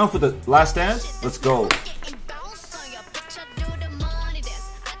 it's enough with the last dance. Let's go.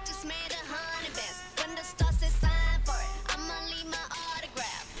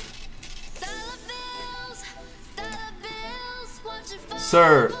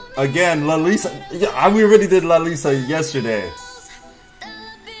 Sir, again, Lalisa. Yeah, we already did Lalisa yesterday.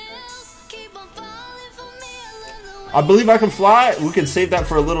 I believe I can fly. We can save that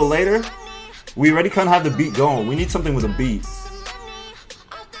for a little later. We already kind of have the beat going. We need something with a beat.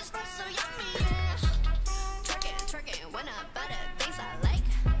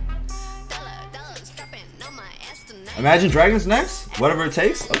 Imagine Dragons next? Whatever it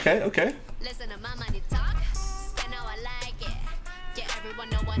takes? Okay, okay.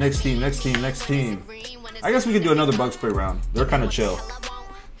 Next team, next team, next team. I guess we could do another bug spray round. They're kind of chill.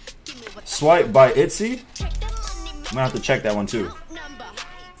 Swipe by Itzy. I'm gonna have to check that one too.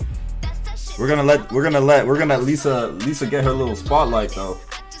 We're gonna let Lisa get her little spotlight though.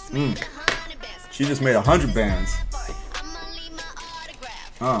 She just made 100 bands.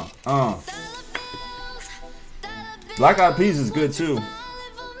 Black Eyed Peas is good too.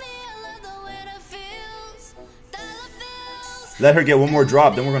 Let her get one more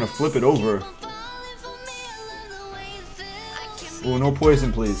drop, then we're gonna flip it over. Oh, no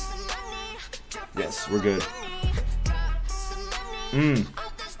poison, please. Yes, we're good.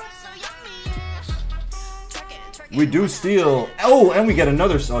 We do steal. Oh, and we get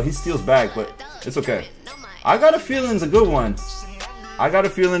another. Oh, he steals back, but it's okay. I got a feeling it's a good one. I got a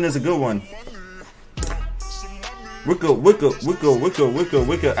feeling it's a good one. Wicca.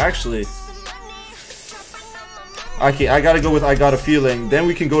 Actually, okay, I gotta go with I got a feeling. Then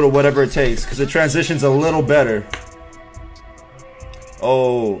we can go to whatever it takes because the transition's a little better.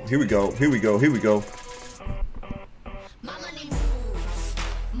 Oh, here we go.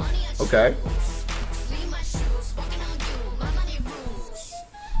 Okay.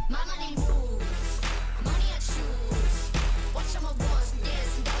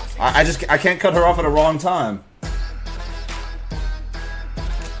 I can't cut her off at the wrong time.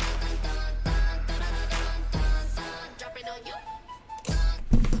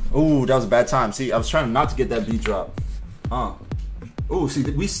 Ooh, that was a bad time. See, I was trying not to get that beat drop. Ooh, see,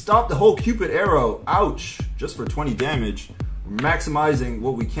 we stopped the whole Cupid arrow. Ouch. Just for 20 damage. We're maximizing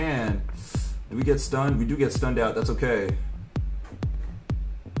what we can. If we get stunned, we do get stunned out. That's okay.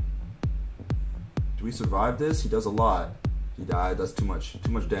 Do we survive this? He does a lot. He died. That's too much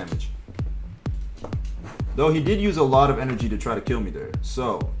damage. Though he did use a lot of energy to try to kill me there.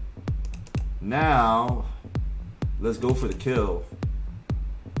 So, now, let's go for the kill.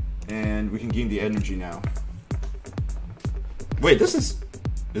 And we can gain the energy now. Wait, is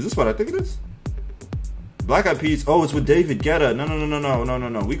this what I think it is? Black Eyed Peas. Oh, it's with David Guetta.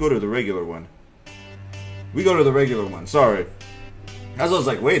 No. We go to the regular one. Sorry. I was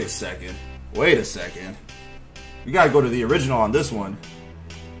like, wait a second. We gotta go to the original on this one.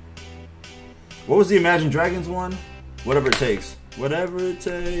 What was the Imagine Dragons one? Whatever it takes.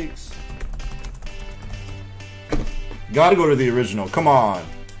 Gotta go to the original. Come on.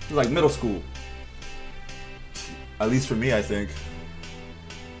 It's like middle school. At least for me, I think.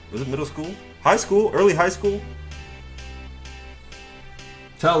 Was it middle school? High school? Early high school?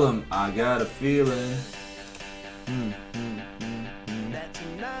 Tell him I got a feeling.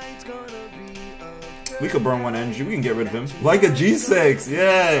 We could burn one energy. We can get rid of him. Like a G6.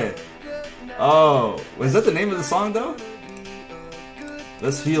 Yeah. Oh. Was that the name of the song, though?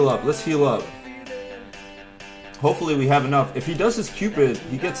 Let's heal up. Hopefully we have enough. If he does his Cupid,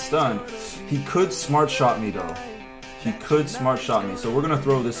 he gets stunned. He could smart shot me, though. So we're going to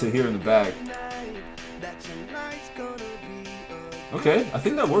throw this here in the bag. Okay, I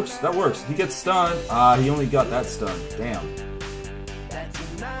think that works. He gets stunned. He only got that stun. Damn.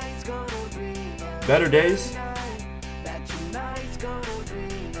 Better days.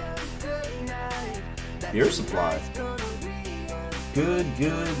 Air supply. Good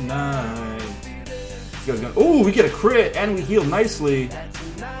night. Oh, we get a crit and we heal nicely.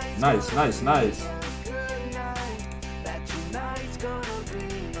 Nice.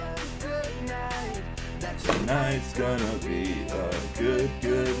 Tonight's gonna be a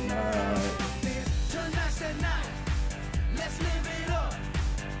good night.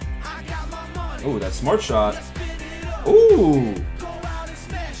 Oh, that smart shot. Ooh.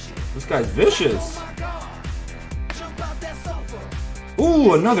 This guy's vicious.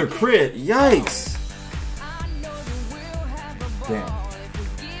 Ooh, another crit. Yikes. Damn.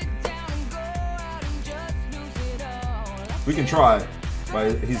 We can try,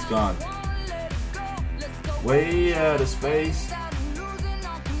 but he's gone. Way out of space.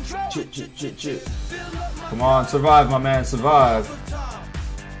 Chit. Come on, survive, my man, survive.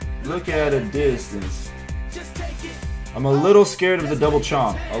 Look at a distance. I'm a little scared of the double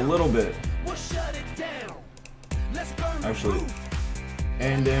chomp. A little bit. Actually.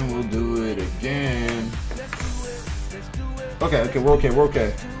 And then we'll do it again. Okay, we're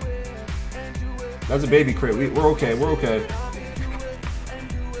okay. That's a baby crit. We're okay.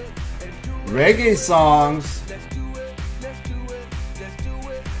 Reggae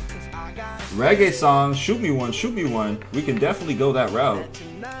songs. Shoot me one. We can definitely go that route.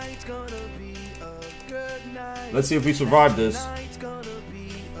 Let's see if we survive this.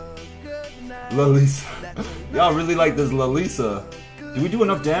 Lalisa. Y'all really like this Lalisa. Do we do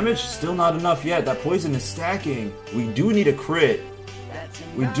enough damage? Still not enough yet. That poison is stacking. We do need a crit.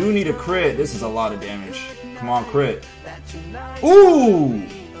 This is a lot of damage. Come on, crit. Ooh!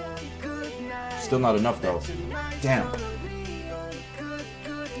 Still not enough though. Damn.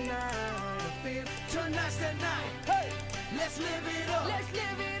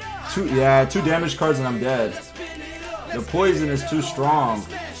 Two damage cards and I'm dead. The poison is too strong.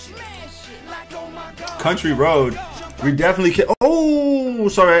 Country Road. We definitely can. Oh,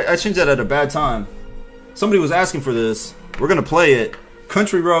 sorry, I changed that at a bad time. Somebody was asking for this. We're gonna play it.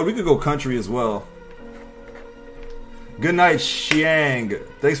 Country Road. We could go country as well. Good night, Xiang.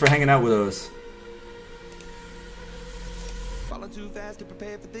 Thanks for hanging out with us.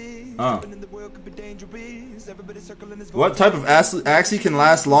 What type of Axie can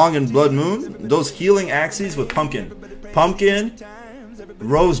last long in Blood Moon? Those healing Axies with pumpkin. Pumpkin,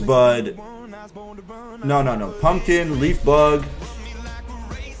 rosebud. No. Pumpkin, leaf bug.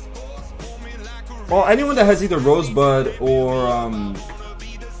 Well, anyone that has either rosebud or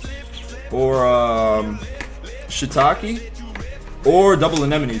shiitake or double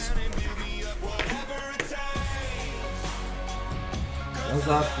anemones. Cause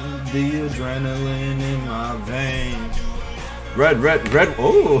I feel the adrenaline in my veins. Red.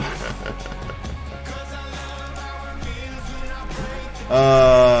 Oh.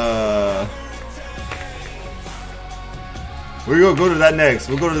 We're gonna go to that next.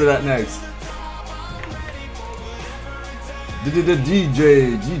 We'll go to that next.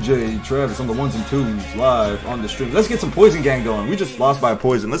 DJ Travis on the ones and twos live on the stream. Let's get some Poison Gang going. We just lost by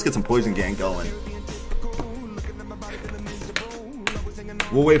Poison. Let's get some Poison Gang going.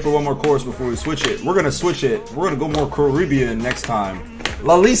 We'll wait for one more chorus before we switch it. We're gonna switch it. We're gonna go more Caribbean next time.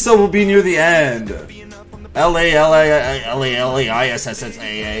 Lalisa will be near the end. LAISSAA,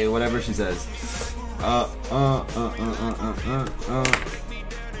 whatever she says.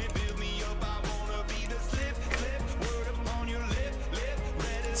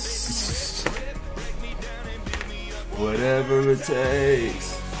 Whatever it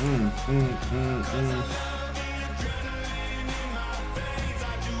takes.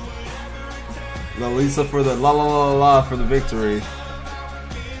 Lalisa for the la for the victory.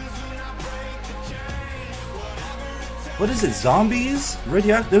 What is it? Zombies?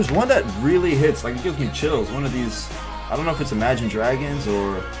 Radioactive? There's one that really hits. Like, it gives me chills. One of these. I don't know if it's Imagine Dragons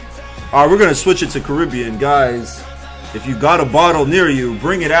or. Alright, we're gonna switch it to Caribbean, guys. If you got a bottle near you,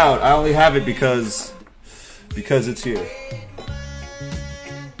 bring it out. I only have it because it's here.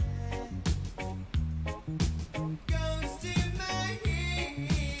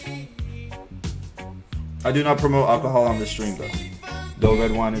 I do not promote alcohol on the stream though. Though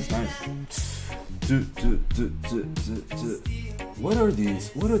red wine is nice. What are these?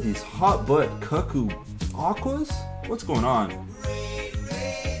 What are these hot butt cuckoo aquas? What's going on?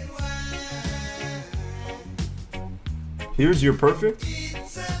 Here's your perfect.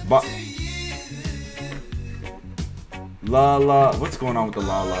 La. What's going on with the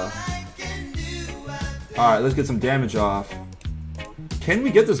la? Alright, let's get some damage off. Can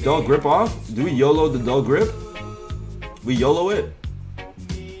we get this dull grip off? Do we YOLO the dull grip? We YOLO it?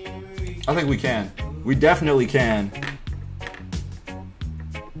 I think we can. We definitely can.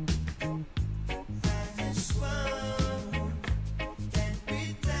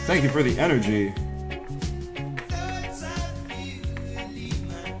 Thank you for the energy.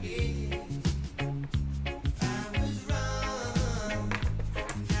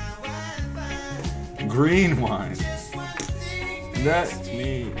 Green wine. Let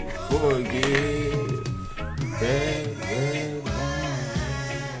me forgive. Red wine.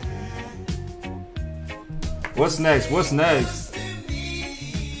 What's next? What's next?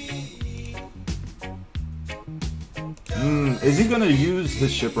 Is he gonna use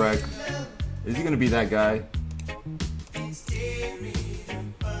his shipwreck? Is he gonna be that guy?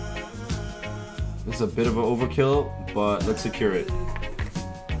 This is a bit of an overkill, but let's secure it.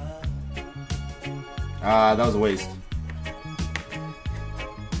 That was a waste.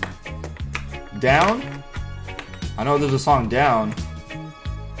 Down? I know there's a song Down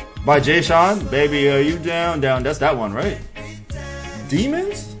by Jay Sean. Baby, are you down? Down. That's that one, right?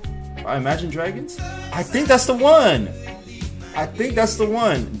 Demons? By Imagine Dragons? I think that's the one.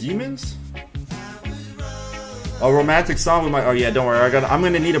 Demons? A romantic song with my... Oh, yeah, don't worry. I'm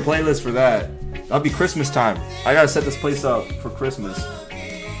going to need a playlist for that. That'll be Christmas time. I got to set this place up for Christmas.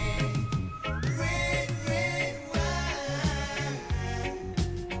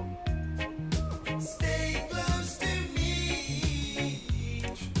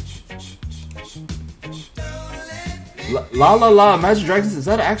 La La La, Imagine Dragons, is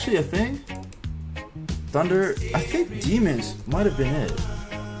that actually a thing? Thunder, I think Demons might have been it.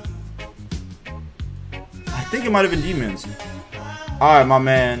 I think it might have been Demons. Alright, my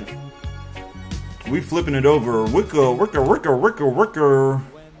man. We flipping it over. Wicca.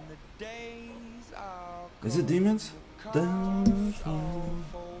 Is it Demons?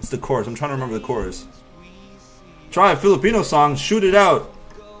 It's the chorus. I'm trying to remember the chorus. Try a Filipino song, shoot it out.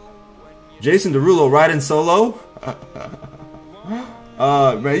 Jason Derulo riding solo.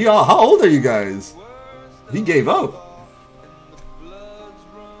 Man, y'all, how old are you guys? He gave up.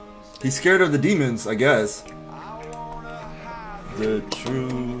 He's scared of the demons, I guess. The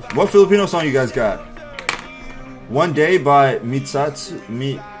truth. What Filipino song you guys got? One Day by Mitsatsu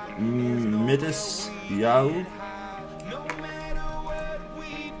Mitis Yao.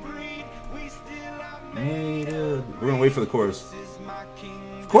 We're gonna wait for the chorus.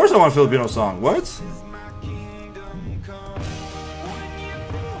 Of course I want a Filipino song. What?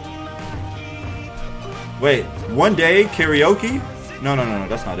 Wait, One Day karaoke? No,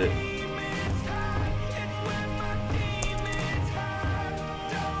 that's not it.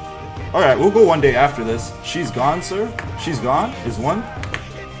 Alright, we'll go One Day after this. She's Gone, sir? She's Gone is one.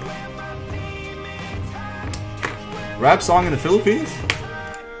 Rap song in the Philippines?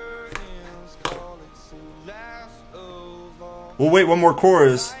 We'll wait one more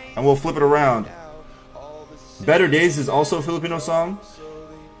chorus and we'll flip it around. Better Days is also a Filipino song.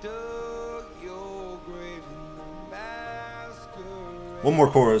 One more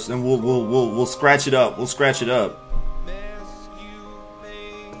chorus and we'll scratch it up. We'll scratch it up.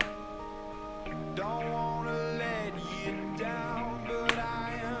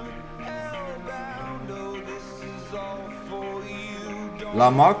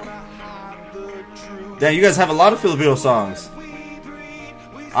 Lamak. Damn, you guys have a lot of Filipino songs.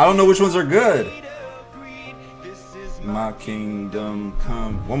 I don't know which ones are good. My kingdom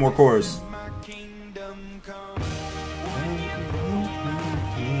come. One more chorus.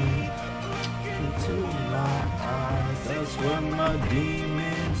 That's where my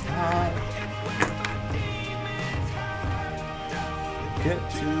demons hide. Get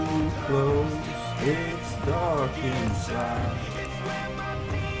too close, it's dark inside.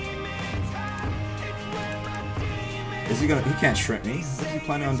 Is he gonna? He can't shrimp me. What's he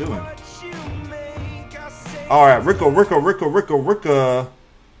planning on doing? All right, Ricka.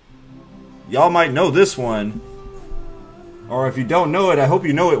 Y'all might know this one, or if you don't know it, I hope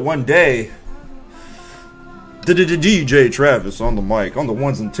you know it one day. DJ Travis on the mic, on the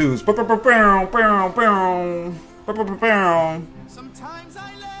ones and twos.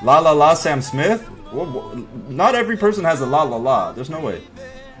 La La La, Sam Smith. Not every person has a La La La. There's no way.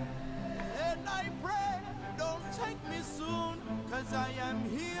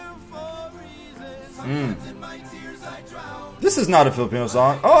 This is not a Filipino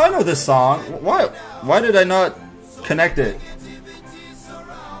song. Oh, I know this song. Why did I not connect it?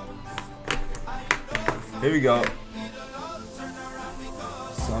 Here we go.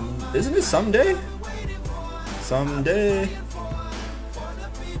 Isn't it Someday? Someday.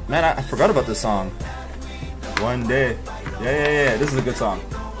 Man, I forgot about this song. One Day. Yeah. This is a good song.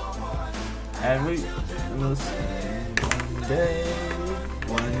 And we will sing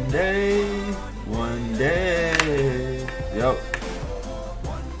one day. Yep.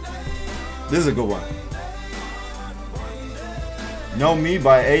 This is a good one. Know Me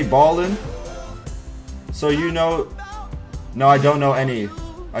by A Ballin. So you know... No, I don't know any.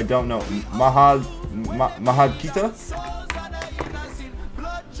 I don't know. Mahal Kita?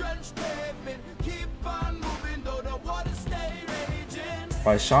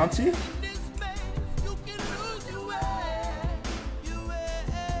 By Shanti?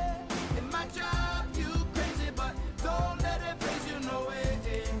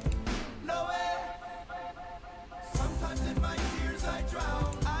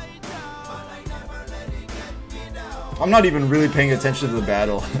 I'm not even really paying attention to the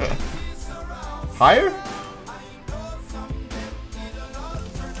battle. Higher?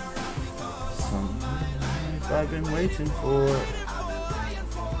 I've been waiting for.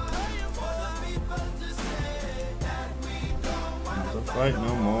 Don't fight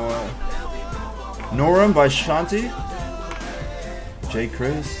no more. Noram by Shanti. J.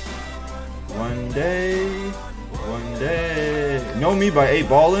 Chris. One day. Know Me by A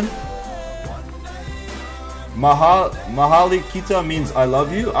Ballin. Mahali Kita means I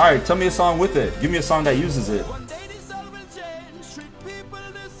love you. Alright, tell me a song with it. Give me a song that uses it.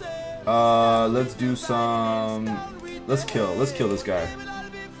 Let's do some. Let's kill this guy.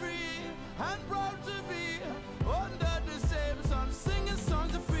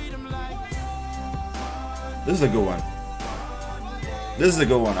 This is a good one. This is a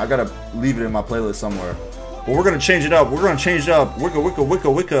good one. I gotta leave it in my playlist somewhere. But we're gonna change it up. We're gonna change it up.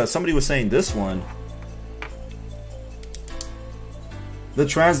 Wicca. Somebody was saying this one. The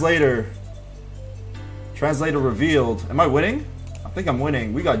translator revealed. Am I winning? I think I'm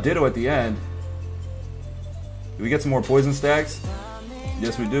winning. We got Ditto at the end. Do we get some more poison stacks?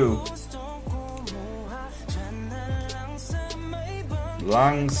 Yes, we do.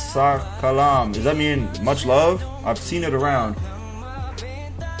 Lang Sa Kalam. Does that mean much love? I've seen it around.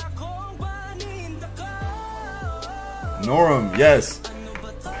 Norum, yes.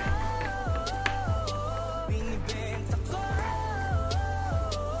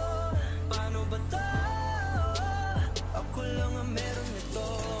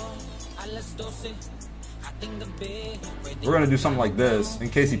 We're gonna do something like this in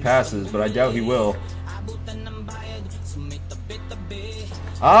case he passes, but I doubt he will.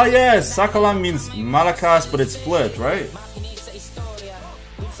 Ah yes, Sakalam means Malakas, but it's flipped, right?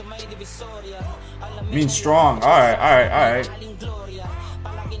 Means strong. Alright.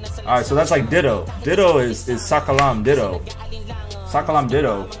 Alright, so that's like Ditto. Ditto is Sakalam Ditto. Sakalam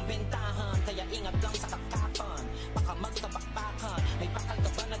Ditto.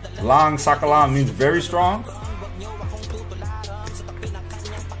 Lang Sakalam means very strong.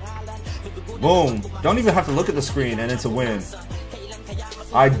 Boom. Don't even have to look at the screen and it's a win.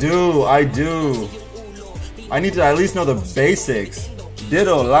 I do. I need to at least know the basics.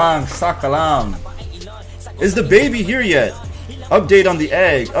 Ditto, Lang, Sakalam. Is the baby here yet? Update on the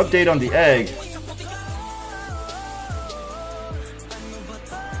egg. Update on the egg.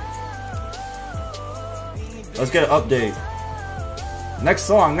 Let's get an update. Next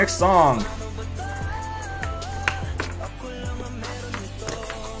song.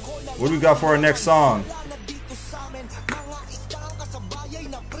 What do we got for our next song?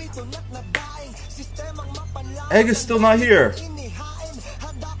 Egg is still not here.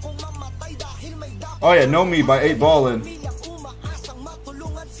 Oh yeah, Know Me by 8 Ballin'.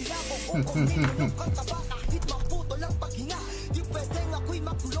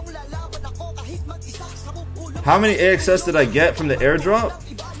 How many AXS did I get from the airdrop?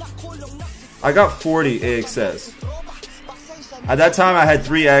 I got 40 AXS. At that time I had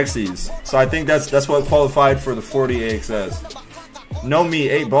 3 Axes, so I think that's what qualified for the 40 AXS. Know Me,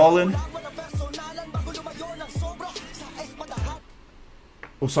 8 Ballin'.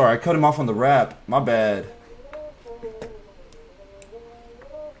 Oh, sorry, I cut him off on the rap. My bad.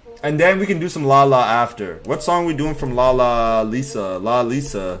 And then we can do some La La after. What song are we doing from La La Lisa? La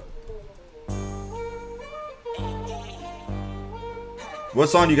Lisa. What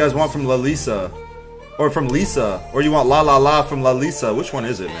song do you guys want from La Lisa? Or from Lisa? Or you want La La La from La Lisa? Which one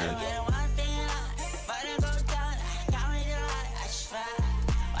is it, man?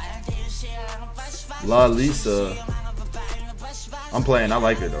 La Lisa. I'm playing. I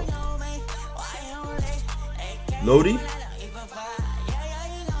like it though. Lodi?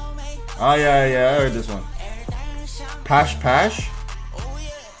 Oh yeah, I heard this one. Pash Pash?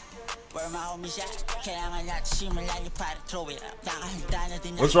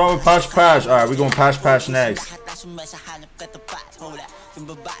 What's wrong with Pash Pash? Alright, we're going Pash Pash next.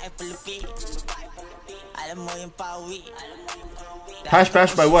 Pash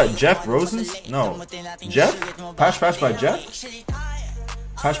Pash by what? Jeff Rosens? No. Jeff? Pash Pash by Jeff?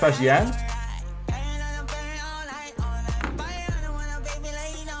 Pash Pash Yan?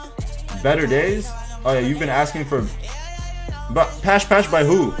 Better Days? Oh yeah, you've been asking for... But Pash Pash by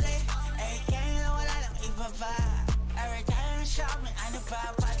who?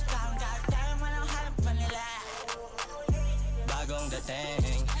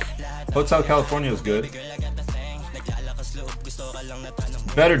 Hotel California is good.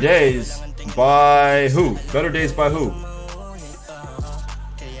 Better Days by who? Better Days by who?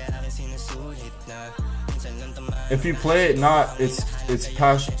 If you play it not, it's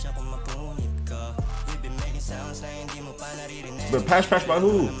Pash. But Pash Pash by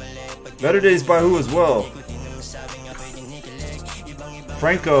who? Better Days by who as well?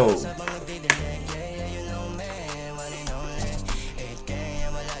 Franco.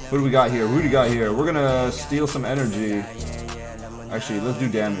 What do we got here? Who do we got here? We're gonna steal some energy. Actually, let's do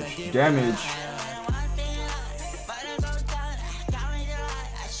damage. Damage.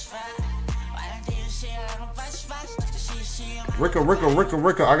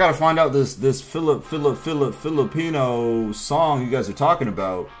 Ricka. I gotta find out this Filipino song you guys are talking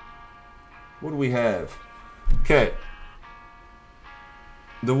about. What do we have? Okay.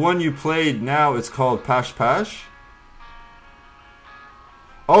 The one you played now, it's called Pash Pash.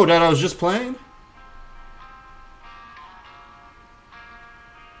 Oh, that I was just playing?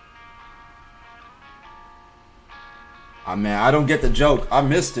 Ah, man, I don't get the joke. I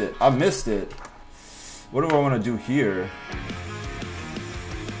missed it. What do I want to do here?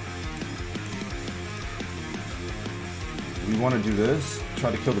 We want to do this.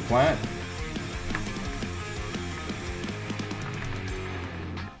 Try to kill the plant.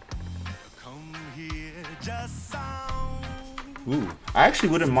 Ooh, I actually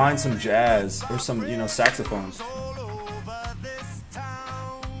wouldn't mind some jazz or some, you know, saxophones.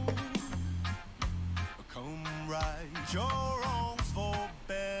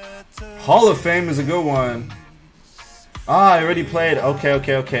 Hall of Fame is a good one. Ah, I already played. Okay.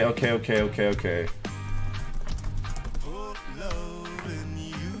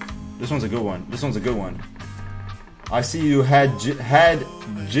 This one's a good one. I see you had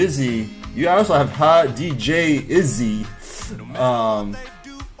Jizzy. You also have DJ Izzy. But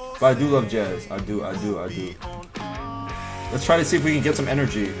I do love jazz. I do. Let's try to see if we can get some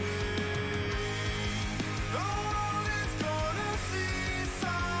energy.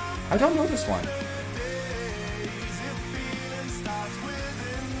 I don't know this one.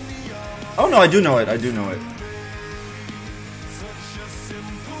 Oh no, I do know it.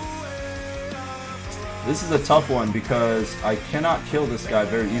 This is a tough one because I cannot kill this guy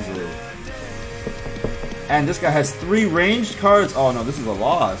very easily. And this guy has 3 ranged cards. Oh no, this is a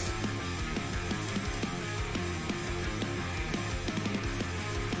loss.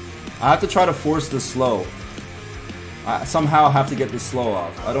 I have to try to force this slow. I somehow have to get this slow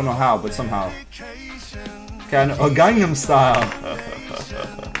off. I don't know how, but somehow. Okay, I know, Gangnam Style.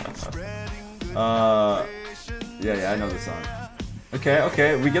 Yeah, I know this song.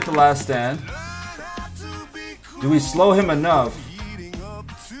 Okay, we get the last stand. Do we slow him enough?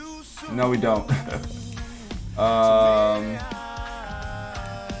 No, we don't. I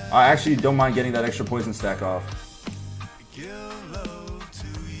actually don't mind getting that extra poison stack off.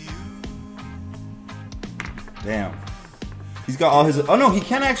 Damn. He's got all his... Oh no, he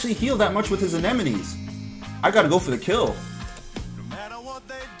can't actually heal that much with his anemones. I gotta go for the kill.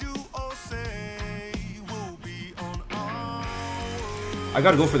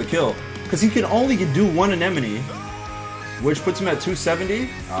 Because he can only do 1 anemone, which puts him at 270.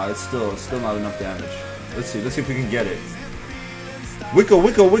 It's still not enough damage. Let's see if we can get it. Wicco.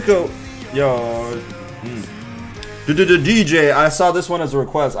 Yo. DJ, I saw this one as a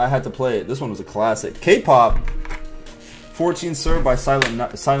request. I had to play it. This one was a classic. K-pop. 14 served by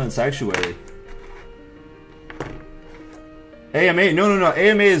Silent Sanctuary. AMA. No.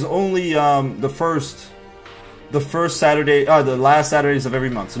 AMA is only the first Saturday, the last Saturdays of every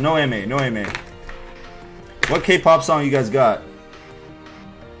month. So no AMA. What K-pop song you guys got?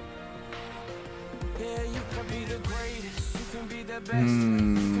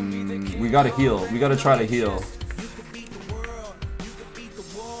 We gotta heal. We gotta try to heal.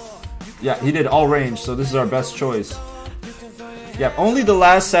 Yeah, he did all range, so this is our best choice. Yeah, only the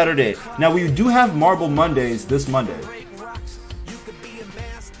last Saturday. Now we do have Marble Mondays this Monday.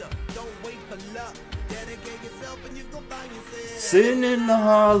 Sitting in the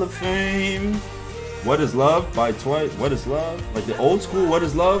Hall of Fame. What is Love by Twice? What is Love? Like the old school What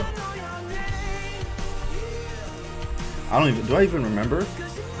is Love? Do I even remember?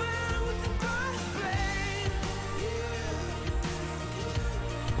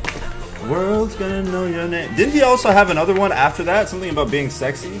 World's gonna know your name. Didn't he also have another one after that? Something about being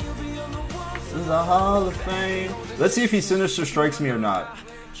sexy? This is a Hall of Fame. Let's see if he Sinister Strikes me or not.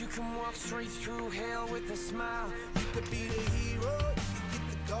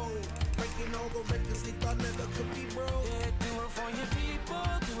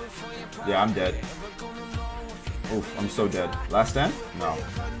 Yeah, I'm dead. Oof, I'm so dead. Last stand? No.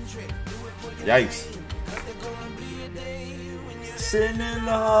 Yikes. Sitting in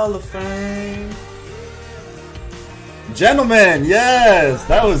the Hall of Fame. Gentlemen, yes,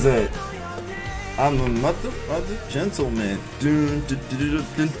 that was it. I'm a motherfucking gentleman.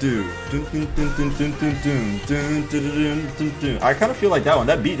 I kind of feel like that one.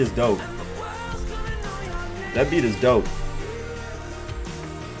 That beat is dope.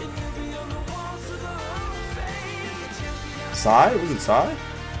 Psy? Was it Psy?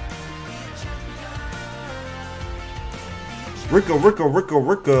 Ricka.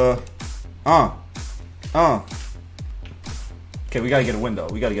 Okay, we gotta get a win though.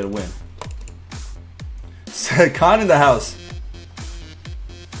 Khan in the house.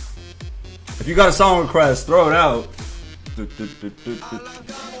 If you got a song request, throw it out.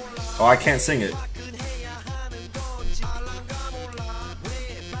 Oh, I can't sing it.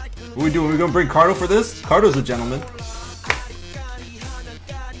 What we doing? We gonna bring Cardo for this? Cardo's a gentleman.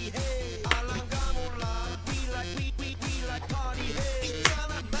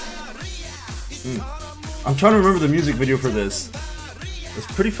 I'm trying to remember the music video for this. It's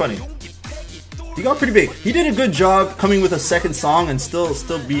pretty funny. He got pretty big. He did a good job coming with a second song and still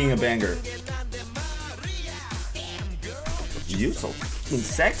being a banger. You so fucking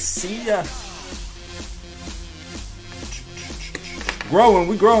sexy. Growing,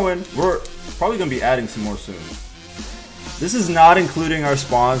 we growing. We're probably gonna be adding some more soon. This is not including our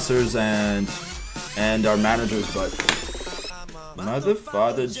sponsors and our managers, but mother,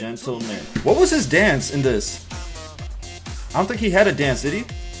 father, gentleman. What was his dance in this? I don't think he had a dance, did he?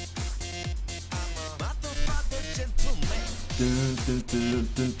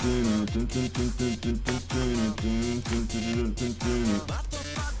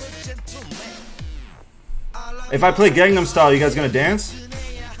 If I play Gangnam Style, you guys gonna dance?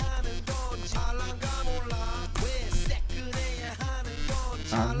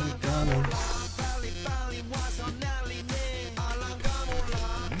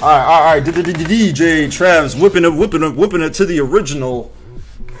 Alright, DJ Trav's whipping it to the original.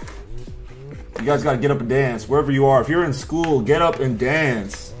 You guys gotta get up and dance wherever you are. If you're in school, get up and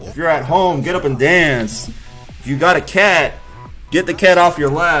dance. If you're at home, get up and dance. If you got a cat, get the cat off your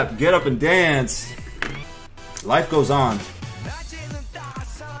lap, get up and dance. Life goes on.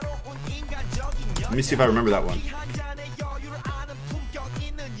 Let me see if I remember that one.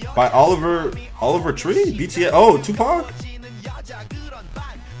 By Oliver Tree? BTS. Oh, Tupac?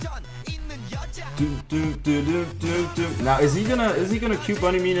 Now is he gonna cute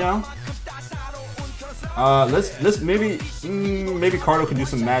bunny me now? Let's maybe Cardo can do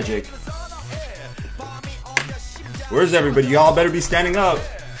some magic. Where's everybody? Y'all better be standing up.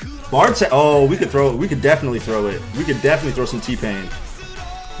 Oh, we could definitely throw it. We could definitely throw some T-Pain.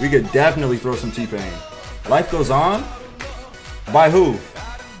 We could definitely throw some T-Pain. Life Goes On? By who?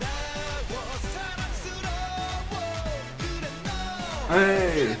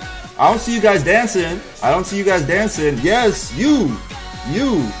 Hey, I don't see you guys dancing. I don't see you guys dancing. Yes, you.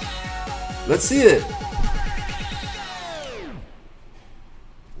 Let's see it.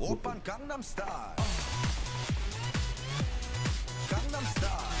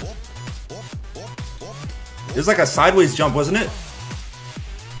 It was like a sideways jump, wasn't it?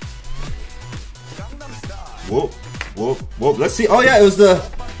 Whoop, whoop, whoop. Let's see. Oh yeah, it was the...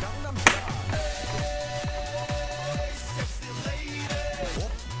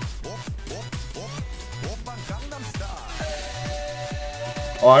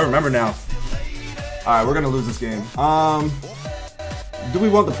 Oh, I remember now. Alright, we're gonna lose this game. Do we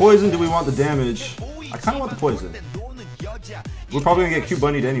want the poison? Do we want the damage? I kinda want the poison. We're probably gonna get cute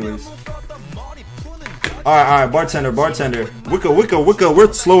bunnied anyways. Alright, bartender. Wicca.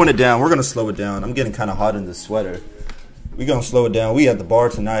 We're slowing it down. We're gonna slow it down. I'm getting kinda hot in this sweater. We're gonna slow it down. We at the bar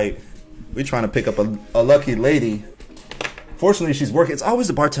tonight. We're trying to pick up a lucky lady. Fortunately, she's working. It's always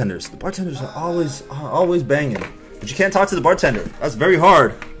the bartenders. The bartenders are always banging. But you can't talk to the bartender. That's very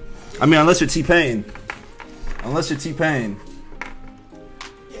hard. I mean, unless you're T-Pain.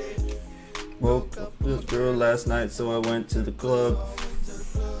 Woke up with this girl last night, so I went to the club.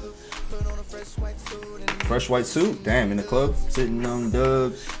 Fresh white suit? Damn, in the club? Sitting on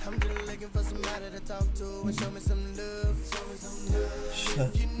dubs.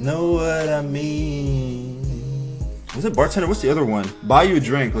 Know what I mean? Was it bartender? What's the other one? Buy You a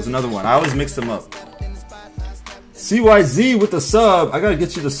Drink was another one. I always mix them up. CYZ with the sub. I gotta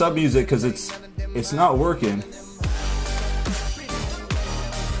get you the sub music because it's not working.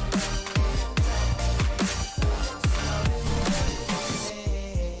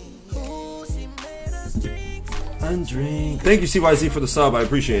 Undrink. Thank you, CYZ, for the sub. I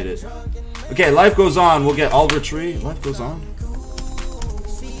appreciate it. Okay, Life Goes On. We'll get Oliver Tree. Life Goes On.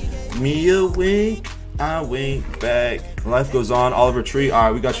 Me a wink, I wink back. Life Goes On. Oliver Tree. All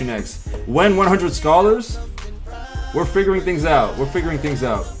right, we got you next. When 100 Scholars. We're figuring things out.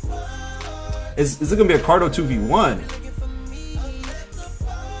 Is it gonna be a Cardo 2v1?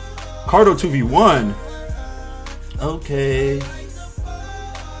 Cardo 2v1. Okay.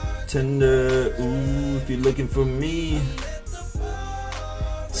 Tender. Ooh, if you're looking for me.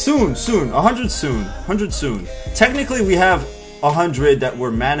 Soon. 100 soon. Technically, we have 100 that we're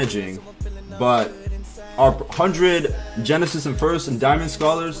managing, but our 100 Genesis and First and Diamond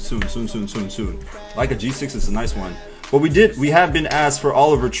Scholars soon. Like a G6 is a nice one. But we have been asked for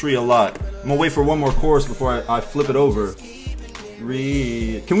Oliver Tree a lot. I'm gonna wait for one more course before I flip it over.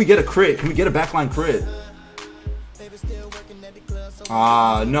 3. Can we get a crit? Can we get a backline crit?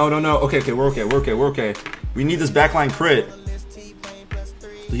 No. Okay, we're okay. We need this backline crit.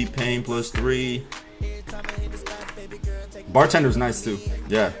 T-Pain plus 3. Bartender's nice too.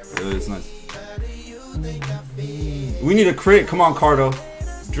 Yeah, it's nice. We need a crit. Come on, Cardo.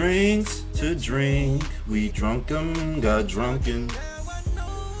 Drinks to drink. We drunk 'em, got drunken.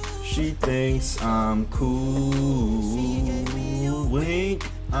 She thinks I'm cool. Wink,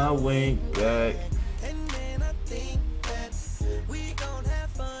 I wink back.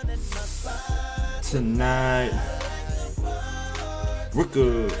 Tonight, we're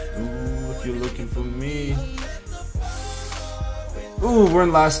good. Ooh, if you're looking for me. Ooh, we're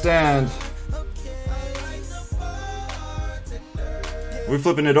in last stand. We're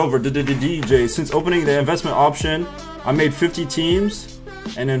flipping it over. DJ. Since opening the investment option, I made 50 teams,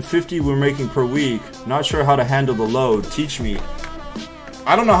 and then 50 we're making per week. Not sure how to handle the load. Teach me.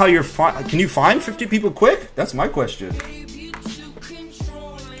 I don't know how you're can you find 50 people quick? That's my question.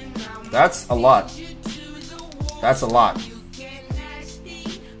 That's a lot. That's a lot.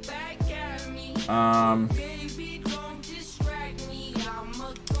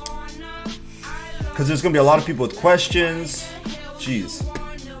 Because there's gonna be a lot of people with questions. Jeez,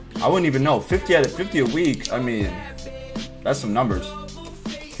 I wouldn't even know. 50 a week. I mean, that's some numbers.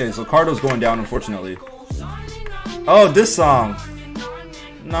 Okay, so Cardo's going down, unfortunately. Oh, this song.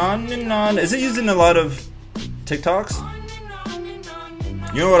 Is it used in a lot of TikToks?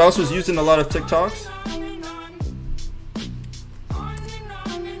 You know what else was used in a lot of TikToks?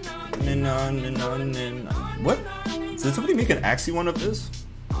 What? Did somebody make an Axie one of this?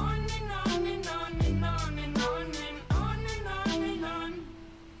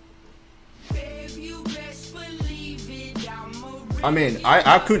 I mean,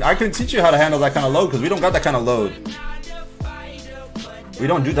 I couldn't teach you how to handle that kind of load because we don't got that kind of load. We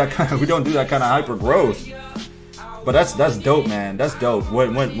don't do that kind of hyper growth. But that's dope, man. That's dope.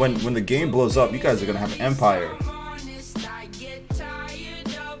 When the game blows up, you guys are gonna have an empire.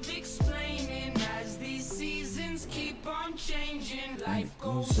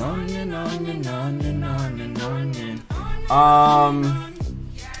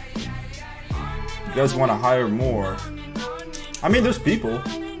 You guys want to hire more? I mean, there's people.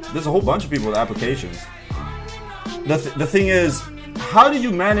 There's a whole bunch of people with applications. The thing is, how do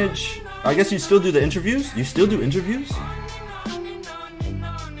you manage? I guess you still do the interviews? You still do interviews?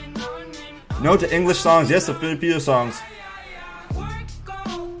 No to English songs, yes to Filipino songs.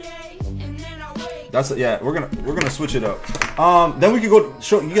 That's yeah, we're gonna switch it up. Then we could go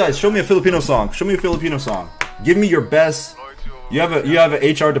show you guys, show me a Filipino song. Show me a Filipino song. Give me your best. You have an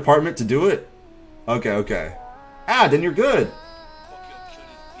HR department to do it? Okay. Then you're good.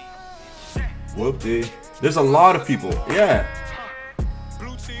 Whoopty. There's a lot of people. Yeah.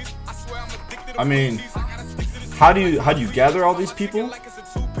 I mean, how do you gather all these people?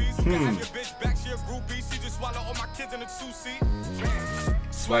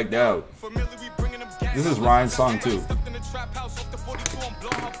 Swagged out. This is Ryan's song too.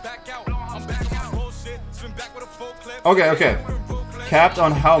 Okay. Capped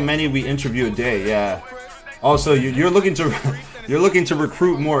on how many we interview a day. Yeah. Also, you're looking to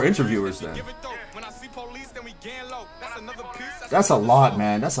recruit more interviewers then. That's a lot,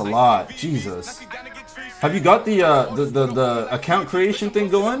 man. That's a lot. Jesus. Have you got the account creation thing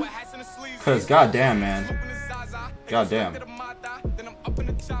going? Cause goddamn, man. Goddamn.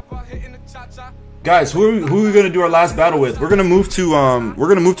 Guys, who are we gonna do our last battle with? We're gonna move to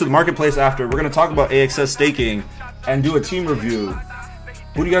the marketplace after. We're gonna talk about AXS staking and do a team review.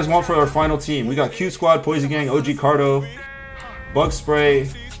 Who do you guys want for our final team? We got Q Squad, Poison Gang, OG Cardo, Bug Spray,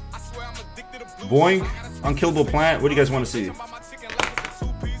 Boink, Unkillable Plant. What do you guys want to see?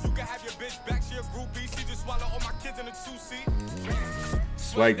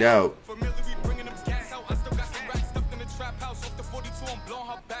 Swagged out.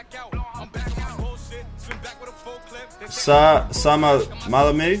 Sama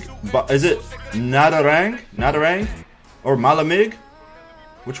Malamig? Is it Nadarang? Or Malamig?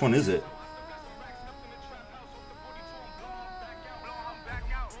 Which one is it?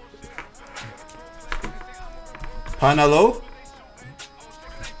 Panalo?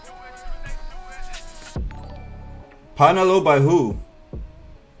 Panalo by who?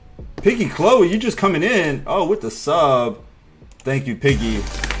 Piggy Chloe, you just coming in. Oh, with the sub. Thank you, Piggy.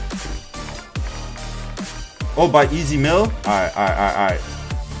 Oh, by Easy Mill? Alright.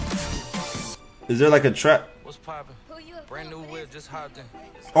 Is there like a trap? What's poppin'? Brand new whip, just hopped in.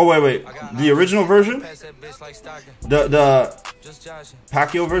 Oh, wait. The original version? The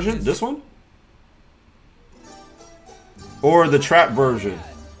Pacquiao version? This one? or the trap version?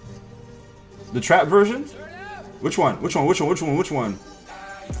 The trap version? Which one? Which one? Which one? Which one? Which one?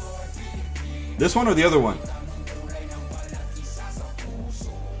 This one or the other one?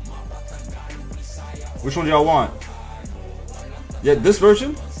 Which one do y'all want? Yeah, this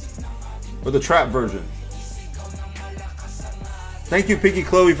version? Or the trap version? Thank you, Pinky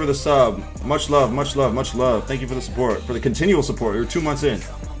Chloe, for the sub. Much love, much love, much love. Thank you for the support, for the continual support. You're 2 months in.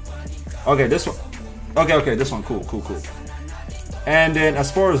 Okay, this one. Okay, this one. Cool, cool, cool. And then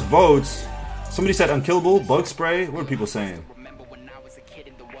as far as votes, somebody said unkillable, bug spray. What are people saying?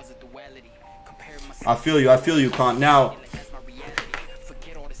 I feel you, Con. Now,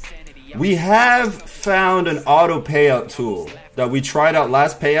 we have found an auto payout tool that we tried out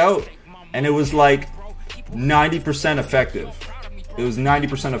last payout, and it was like 90% effective. It was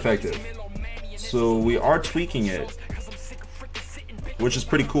 90% effective. So we are tweaking it, which is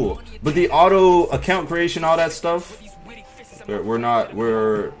pretty cool. But the auto account creation, all that stuff,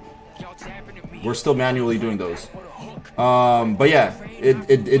 we're still manually doing those. But yeah,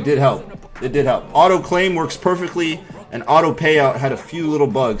 it did help. It did help. Auto claim works perfectly, and auto payout had a few little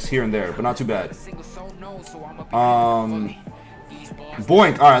bugs here and there, but not too bad.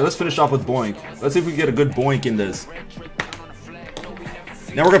 Boink. All right, let's finish off with Boink. Let's see if we can get a good Boink in this.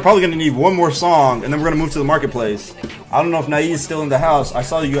 Now we're probably gonna need one more song, and then we're gonna move to the marketplace. I don't know if Nai is still in the house. I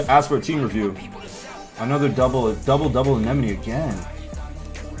saw you ask for a team review. Another double anemone again.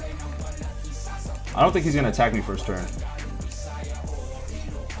 I don't think he's gonna attack me first turn.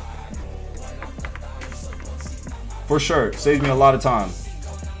 For sure, saves me a lot of time.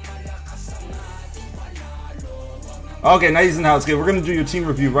 Okay, Nai's in the house. Okay, we're gonna do your team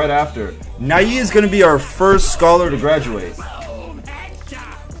review right after. Nai is gonna be our first scholar to graduate.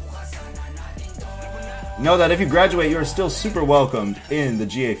 Know that if you graduate, you're still super welcomed in the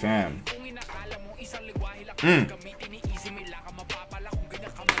GA fam.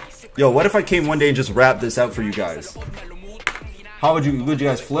 Yo, what if I came one day and just rapped this out for you guys? How would you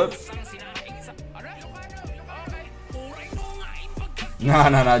guys flip?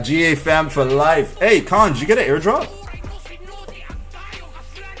 Nah, GA fam for life. Hey, Con, did you get an airdrop?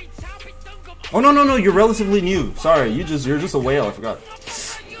 Oh no, you're relatively new. Sorry, you're just a whale, I forgot.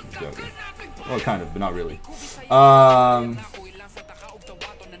 Okay. Well, kind of, but not really. I'm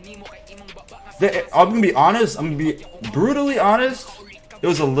gonna be honest. I'm gonna be brutally honest. It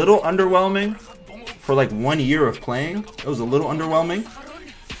was a little underwhelming for like 1 year of playing. It was a little underwhelming,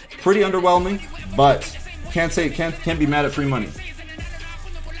 pretty underwhelming. But can't be mad at free money.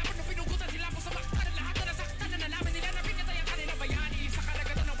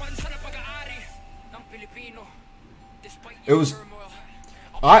 It was.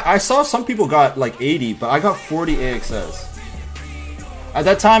 I saw some people got like 80, but I got 40 AXS. At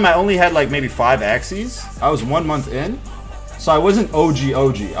that time, I only had like maybe 5 axes. I was 1 month in, so I wasn't OG.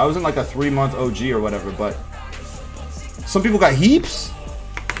 I wasn't like a 3-month OG or whatever. But some people got heaps.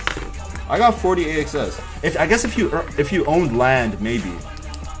 I got 40 AXS. I guess if you owned land, maybe.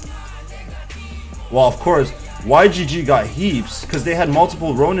 Well, of course, YGG got heaps because they had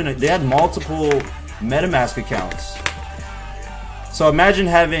multiple Ronin. They had multiple MetaMask accounts. So imagine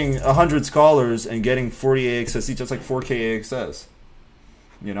having 100 scholars and getting 40 AXS each. That's like 4K AXS.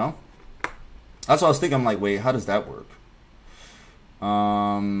 You know? That's what I was thinking. I'm like, wait, how does that work?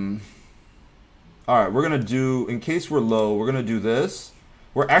 Alright, we're going to do, in case we're low, we're going to do this.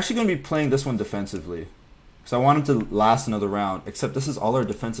 We're actually going to be playing this one defensively. Because I want him to last another round. Except this is all our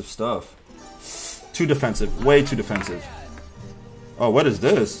defensive stuff. Too defensive. Way too defensive. Oh, what is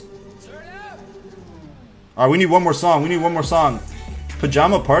this? Alright, we need one more song. We need one more song.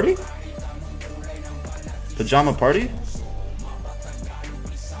 Pajama Party? Pajama Party?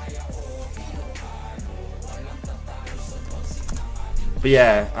 But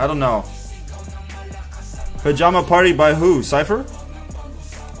yeah, I don't know. Pajama Party by who? Cypher?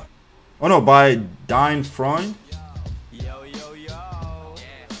 Oh no, by Dine Freund?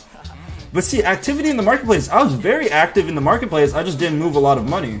 But see, activity in the marketplace. I was very active in the marketplace. I just didn't move a lot of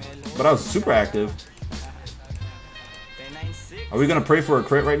money. But I was super active. Are we gonna pray for a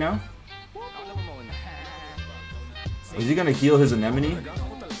crit right now? Is he gonna heal his anemone?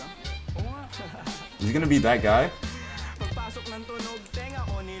 Is he gonna be that guy?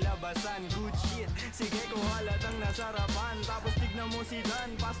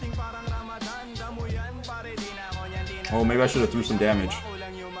 Oh, maybe I should have threw some damage.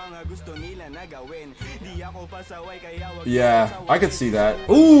 Yeah, I could see that.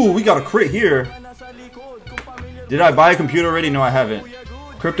 Ooh, we got a crit here. Did I buy a computer already? No, I haven't.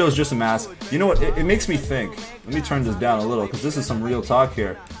 Crypto is just a mask. You know what? It makes me think. Let me turn this down a little because this is some real talk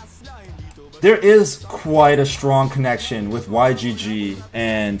here. there is quite a strong connection with YGG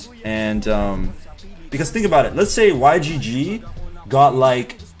and because think about it. Let's say YGG got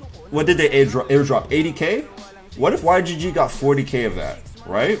like, what did they airdrop? 80K? What if YGG got 40K of that,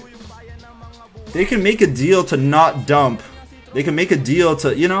 right? They can make a deal to not dump. They can make a deal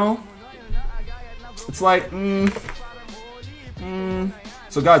to, you know? It's like,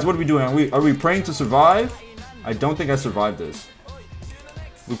 So guys, what are we doing? Are we praying to survive? I don't think I survived this.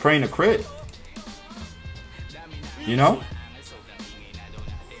 We're praying to crit. You know?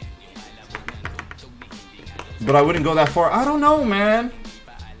 But I wouldn't go that far. I don't know, man.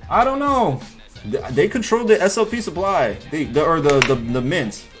 I don't know. They control the SLP supply. Or the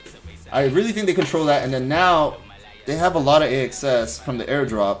mint. I really think they control that. And then now, they have a lot of AXS from the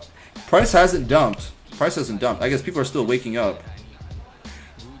airdrop. Price hasn't dumped. Price hasn't dumped. I guess people are still waking up.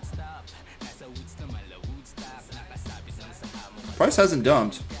 Price hasn't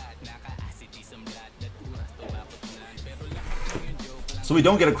dumped. So we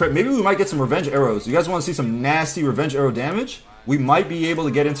don't get a crit. Maybe we might get some revenge arrows. You guys want to see some nasty revenge arrow damage? We might be able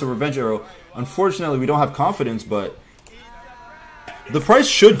to get into revenge arrow. Unfortunately, we don't have confidence, but the price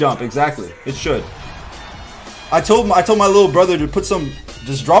should dump. Exactly, it should. I told my little brother to put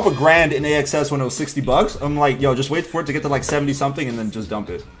just drop a grand in AXS when it was $60. I'm like, yo, just wait for it to get to like 70 something and then just dump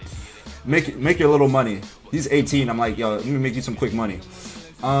it. Make your little money. He's 18. I'm like, yo, let me make you some quick money.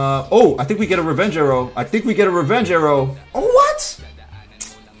 Oh, I think we get a revenge arrow. Oh, what?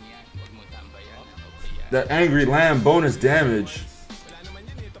 That angry lamb bonus damage.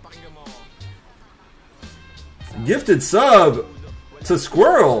 Gifted sub to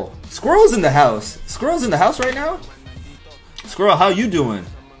Squirrel. Squirrel's in the house. Squirrel's in the house right now? Squirrel, how you doing?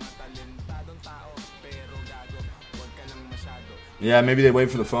 Yeah, maybe they wait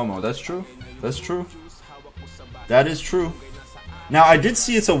for the FOMO. That's true. That's true. That is true. Now, I did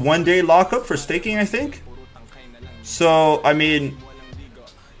see it's a one-day lockup for staking, I think. So, I mean,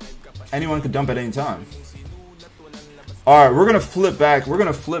 anyone could dump at any time. Alright, we're gonna flip back. We're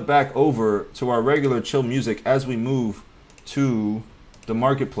gonna flip back over to our regular chill music as we move to the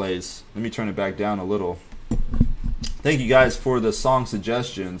marketplace. Let me turn it back down a little. Thank you guys for the song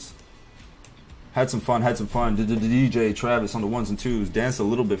suggestions. Had some fun. Did the DJ Travis on the ones and twos danced a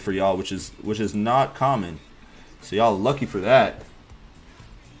little bit for y'all, which is not common. So y'all lucky for that.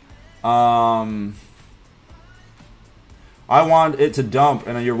 I want it to dump,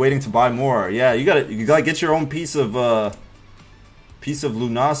 and you're waiting to buy more. Yeah, you gotta get your own piece of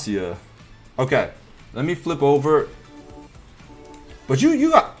Lunacia. Okay, let me flip over. But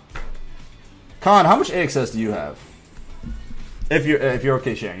you got Khan. How much AXS do you have? If you're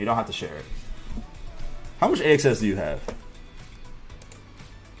okay sharing, you don't have to share it. How much AXS do you have?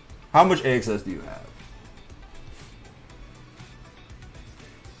 How much AXS do you have?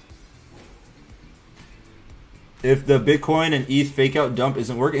 If the Bitcoin and ETH fake out dump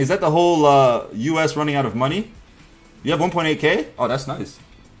isn't working, is that the whole US running out of money? You have 1.8K? Oh, that's nice.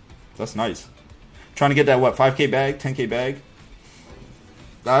 That's nice. Trying to get that, what, 5K bag, 10K bag?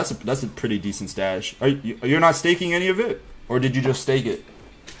 That's a pretty decent stash. You're not staking any of it? Or did you just stake it?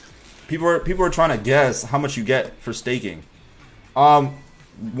 People are trying to guess how much you get for staking. One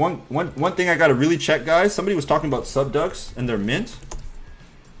thing I gotta really check, guys. Somebody was talking about subducts and their mint.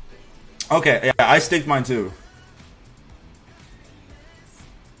 Okay, yeah, I staked mine too.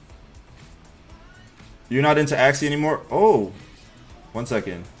 You're not into Axie anymore? Oh, 1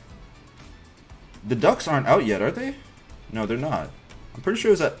 second. The ducks aren't out yet, are they? No, they're not. I'm pretty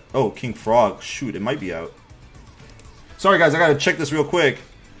sure it's at... Oh, King Frog. Shoot, it might be out. Sorry, guys. I gotta check this real quick.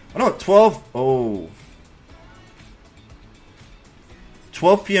 Oh, no. 12... Oh.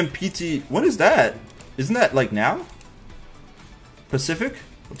 12 p.m. PT... What is that? Isn't that, like, now? Pacific?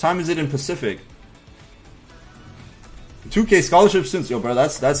 What time is it in Pacific? 2K scholarship since... Yo, bro,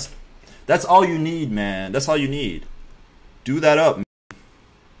 that's all you need, man. That's all you need. Do that up, man.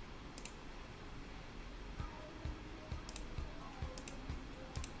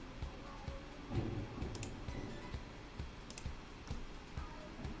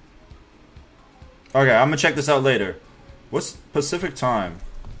 Okay, I'm gonna check this out later. What's Pacific time?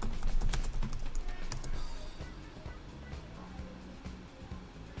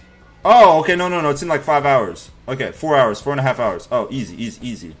 Oh, okay, no. It's in like 5 hours. Okay, 4 hours, 4.5 hours. Oh,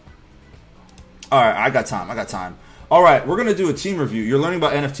 easy. Alright, I got time. Alright, we're gonna do a team review. You're learning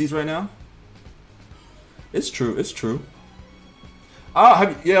about NFTs right now? It's true.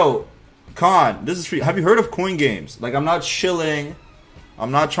 Oh, yo, Khan, this is free. Have you heard of coin games? Like, I'm not shilling.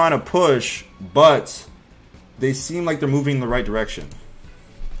 I'm not trying to push, but they seem like they're moving in the right direction.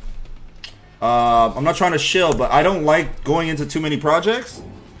 I'm not trying to shill, but I don't like going into too many projects.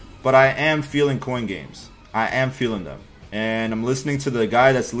 but I am feeling coin games. I am feeling them. And I'm listening to the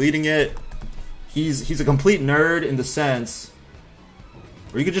guy that's leading it. He's a complete nerd in the sense,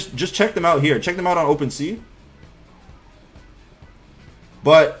 or you could just check them out here. Check them out on OpenSea.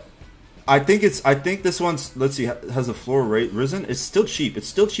 But I think this one's, let's see, has the floor rate risen? It's still cheap. It's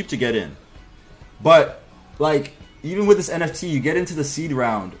still cheap to get in. But like even with this NFT, you get into the seed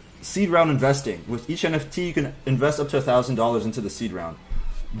round investing. With each NFT, you can invest up to $1,000 into the seed round.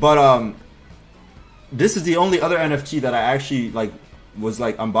 But this is the only other NFT that I actually like was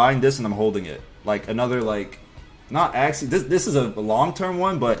like, I'm buying this and I'm holding it. Like another, like, not actually, this is a long-term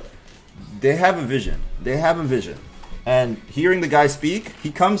one, but they have a vision. They have a vision. And hearing the guy speak,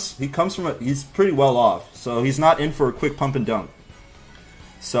 he comes from he's pretty well off. So he's not in for a quick pump and dump.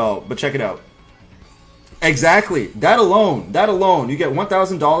 So, but check it out. Exactly. That alone, you get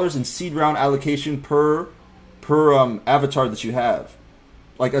 $1,000 in seed round allocation per avatar that you have.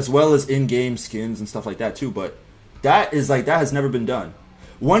 Like, as well as in-game skins and stuff like that too. But that is like, that has never been done.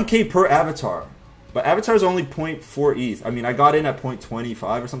 1K per avatar. But avatar is only 0.4 ETH. I mean, I got in at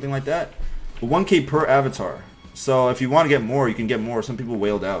 0.25 or something like that. But 1K per avatar. So if you want to get more, you can get more. Some people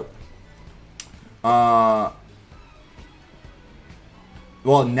wailed out. Well,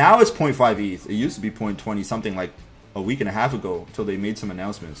 now it's 0.5 ETH. It used to be 0.20 something like a week and a half ago until they made some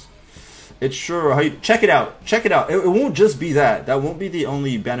announcements. It's sure. Check it out. Check it out. It won't just be that. That won't be the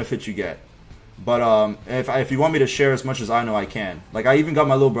only benefit you get. But if you want me to share as much as I know, I can. Like, I even got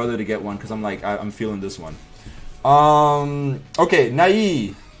my little brother to get one because I'm like, I'm feeling this one. Okay,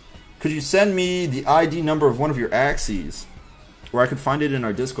 Nai, could you send me the ID number of one of your AXS? Or I could find it in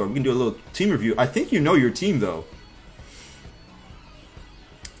our Discord. We can do a little team review. I think you know your team, though.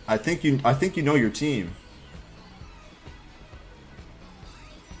 I think you know your team.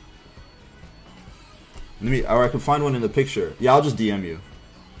 Or I can find one in the picture. Yeah, I'll just DM you.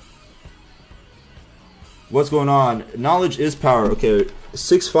 What's going on? Knowledge is power. Okay,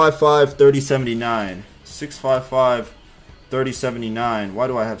 655-3079. 655-3079. Why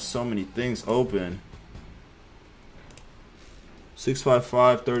do I have so many things open?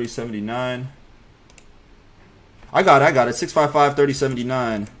 655-3079. I got it.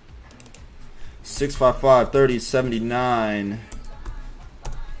 655-3079. 655-3079.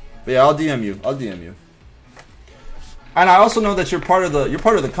 But yeah, I'll DM you. And I also know that you're part of the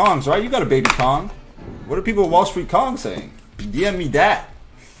Kongs, right? You got a baby Kong. What are people at Wall Street Kong saying? DM me that.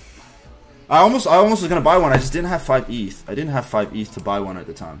 I almost was gonna buy one. I just didn't have 5 ETH. I didn't have 5 ETH to buy one at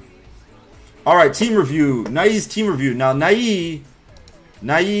the time. All right, team review. Nai's team review. Now Nai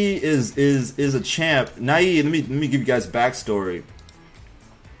is a champ. Nai, let me give you guys backstory.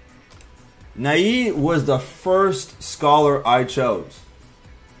 Nai was the first scholar I chose.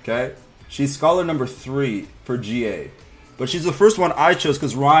 Okay, she's scholar number 3 for GA. But she's the first one I chose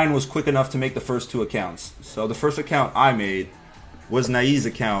because Ryan was quick enough to make the first 2 accounts. So the first account I made was Nai's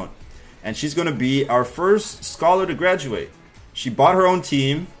account. And she's going to be our first scholar to graduate. She bought her own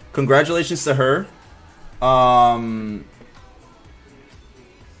team. Congratulations to her.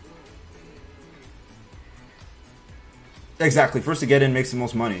 Exactly. First to get in makes the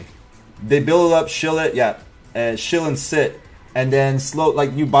most money. They build it up, shill it. Yeah. Shill and sit. And then slow,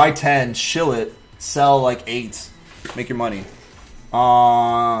 like you buy 10, shill it, sell like 8. Make your money.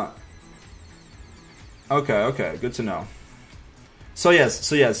 Okay, good to know. So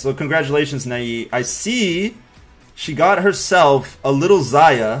congratulations, Nai. I see she got herself a little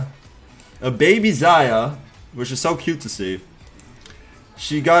Zaya, a baby Zaya, which is so cute to see.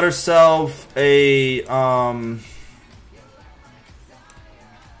 She got herself a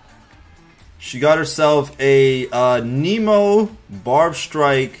Nemo Barb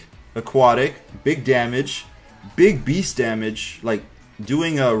Strike Aquatic, big damage. Big beast damage, like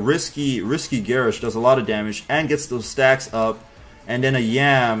doing a risky garish does a lot of damage and gets those stacks up, and then a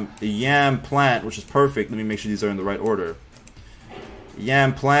yam plant, which is perfect. Let me make sure these are in the right order.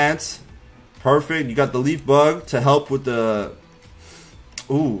 Yam plant, perfect. You got the leaf bug to help with the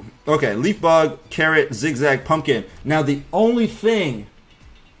leaf bug, carrot, zigzag, pumpkin. Now the only thing,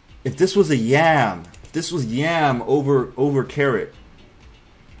 if this was a yam, over carrot,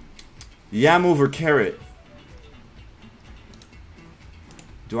 yam over carrot.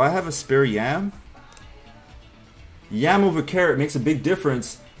 Do I have a spare yam? Yam over carrot makes a big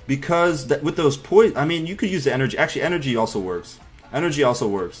difference because with those poison, I mean, you could use the energy. Actually, energy also works.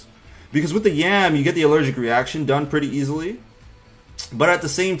 Because with the yam, you get the allergic reaction done pretty easily. But at the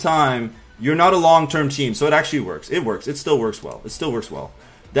same time, you're not a long-term team, so it actually works. It works. It still works well.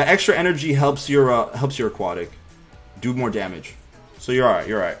 The extra energy helps your aquatic do more damage. So you're alright,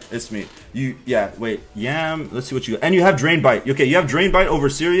 you're alright. It's me. Wait, Yam, let's see what you got. And you have Drain Bite. Okay, you have Drain Bite over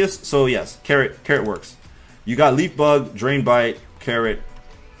Sirius, so yes, Carrot works. You got Leaf Bug, Drain Bite, Carrot.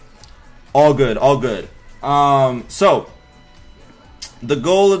 All good, all good. So, the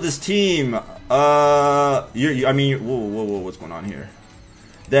goal of this team, whoa, what's going on here?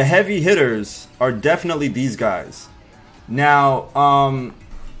 The heavy hitters are definitely these guys. Now,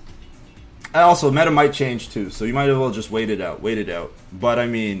 also, meta might change too, so you might as well just wait it out. But I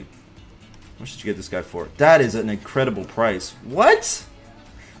mean, what should you get this guy for? That is an incredible price. What?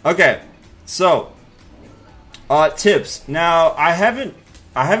 Okay, so tips. Now, I haven't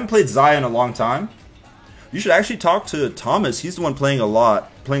played Xayah in a long time. You should actually talk to Thomas. He's the one playing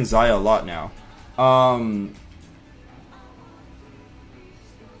Xayah a lot now.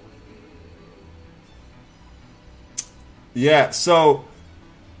 Yeah, so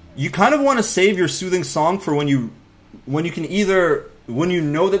you kind of want to save your soothing song for when you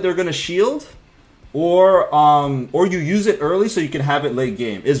know that they're gonna shield, or you use it early so you can have it late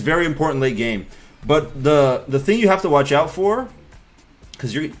game. It's very important late game. But the thing you have to watch out for,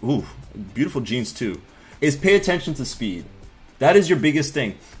 because you're beautiful jeans too, is pay attention to speed. That is your biggest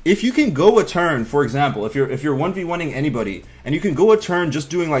thing. If you can go a turn, for example, if you're 1v1ing anybody and you can go a turn just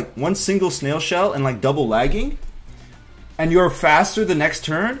doing like one single snail shell and like double lagging, and you're faster the next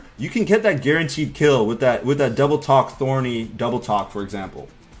turn, you can get that guaranteed kill with that double talk thorny double talk, for example,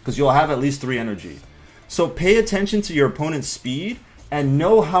 because you'll have at least 3 energy. So pay attention to your opponent's speed and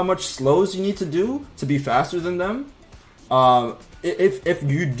know how much slows you need to do to be faster than them. If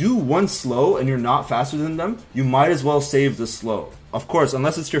you do one slow and you're not faster than them, you might as well save the slow. Of course,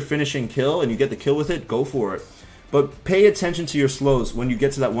 unless it's your finishing kill and you get the kill with it, go for it. But pay attention to your slows when you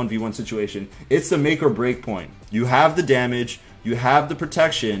get to that 1v1 situation. It's the make or break point. You have the damage, you have the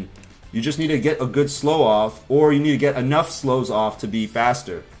protection, you just need to get a good slow off, or you need to get enough slows off to be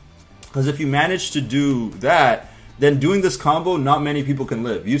faster. Because if you manage to do that, then doing this combo, not many people can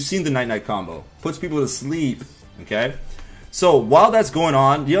live. You've seen the Night-Night combo. Puts people to sleep, okay? So while that's going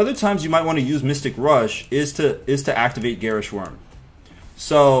on, the other times you might want to use Mystic Rush is to activate Garish Worm.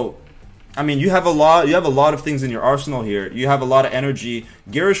 So, I mean, you have a lot of things in your arsenal here. You have a lot of energy.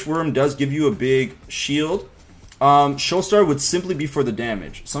 Garish Worm does give you a big shield. Showstar would simply be for the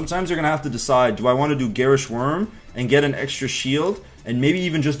damage. Sometimes you're going to have to decide, do I want to do Garish Worm and get an extra shield, and maybe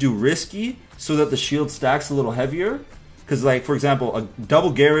even just do Risky so that the shield stacks a little heavier? Because, like, for example, a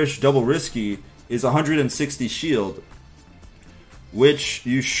double Garish, double Risky is 160 shield, which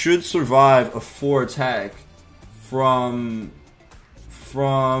you should survive a 4 attack from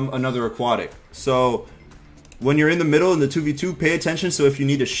another aquatic. So when you're in the middle in the 2v2, pay attention. So if you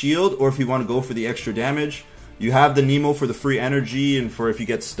need a shield or if you want to go for the extra damage, you have the Nemo for the free energy and for if you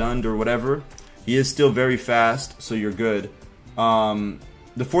get stunned or whatever. He is still very fast, so you're good.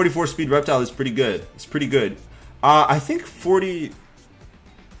 The 44 speed reptile is pretty good. It's pretty good. I think 40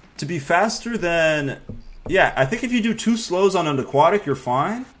 to be faster than, yeah, I think if you do 2 slows on an aquatic, you're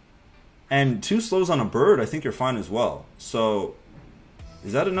fine. And 2 slows on a bird, I think you're fine as well. So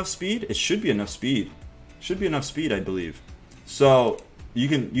is that enough speed? It should be enough speed. Should be enough speed, I believe. So you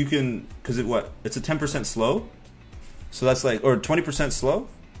can, because it's a 10% slow. So that's like, or 20% slow.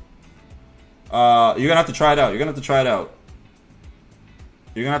 You're gonna have to try it out. You're gonna have to try it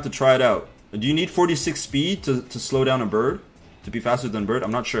out. Do you need 46 speed to slow down a bird? To be faster than a bird?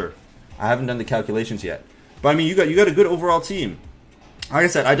 I'm not sure. I haven't done the calculations yet. But I mean, you got a good overall team. Like I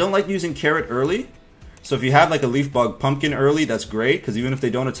said, I don't like using Carrot early. So if you have like a Leaf Bug Pumpkin early, that's great. Because even if they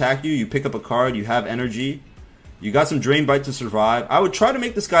don't attack you, you pick up a card, you have energy. You got some Drain Bite to survive. I would try to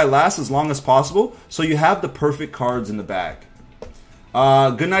make this guy last as long as possible, so you have the perfect cards in the back.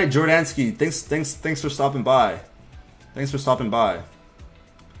 Good night, Jordansky. Thanks for stopping by. Thanks for stopping by.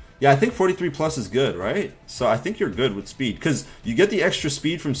 Yeah, I think 43 plus is good, right? So I think you're good with speed because you get the extra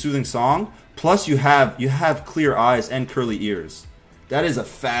speed from Soothing Song, plus you have clear eyes and curly ears. That is a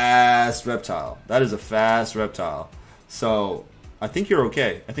fast reptile. That is a fast reptile. So I think you're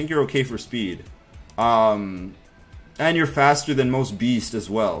okay. I think you're okay for speed. And you're faster than most beast as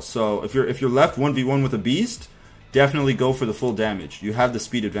well. So if you're left 1v1 with a beast, definitely go for the full damage. You have the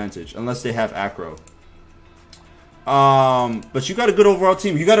speed advantage unless they have acro. But you got a good overall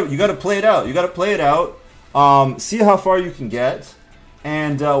team. You gotta play it out. You gotta play it out. See how far you can get.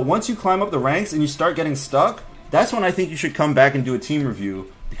 And once you climb up the ranks and you start getting stuck, that's when I think you should come back and do a team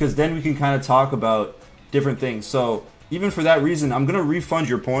review, because then we can kind of talk about different things. So even for that reason, I'm gonna refund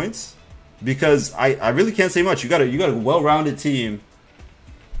your points because I really can't say much. You got a well-rounded team.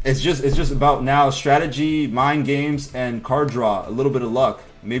 It's just about now strategy, mind games, and card draw. A little bit of luck,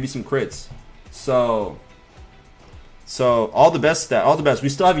 maybe some crits. So So all the best. All the best. We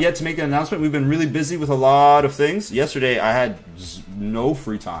still have yet to make an announcement. We've been really busy with a lot of things. Yesterday I had no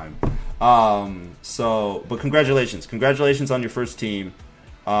free time. But congratulations. Congratulations on your first team.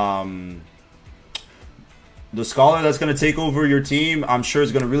 The scholar that's going to take over your team, I'm sure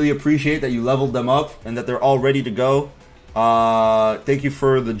is going to really appreciate that you leveled them up and that they're all ready to go. Thank you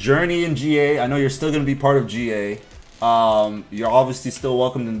for the journey in GA. I know you're still going to be part of GA. You're obviously still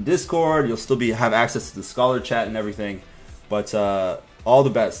welcomed in the Discord. You'll still have access to the scholar chat and everything. But all the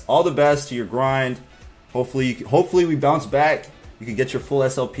best. All the best to your grind. Hopefully we bounce back. You can get your full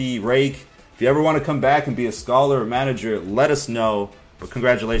SLP rake. If you ever want to come back and be a scholar or manager, let us know. But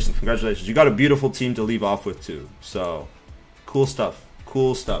congratulations, congratulations. You got a beautiful team to leave off with too. So, cool stuff.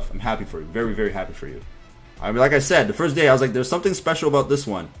 Cool stuff. I'm happy for you. Very, very happy for you. I mean, like I said, the first day I was like, there's something special about this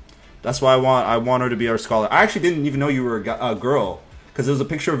one. That's why I want her to be our scholar. I actually didn't even know you were a girl because it was a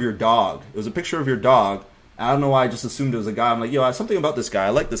picture of your dog. It was a picture of your dog. I don't know why I just assumed it was a guy. I'm like, yo, something about this guy. I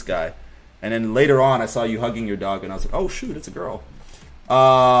like this guy. And then later on, I saw you hugging your dog, and I was like, oh shoot, it's a girl.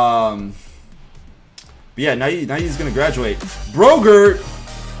 But yeah, now he's gonna graduate. Brogert!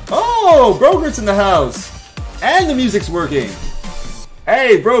 Oh, Brogert's in the house. And the music's working.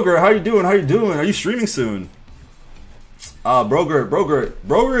 Hey, Brogert, how you doing? How you doing? Are you streaming soon?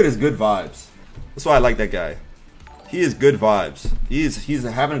 Brogert is good vibes. That's why I like that guy. He is good vibes. He's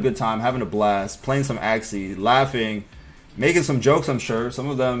having a good time, having a blast, playing some AXS, laughing, making some jokes, I'm sure. Some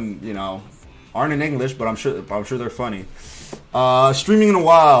of them, you know, aren't in English, but I'm sure they're funny. Streaming in a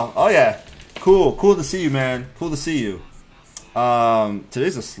while. Oh yeah. Cool to see you, man. Cool to see you.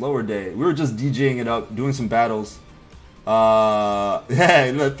 Today's a slower day. We were just DJing it up, doing some battles.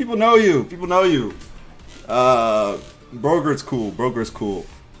 Yeah, look, people know you. People know you. Broger's cool. Broger's cool.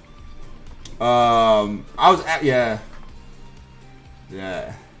 Yeah.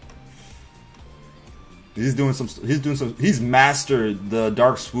 He's mastered the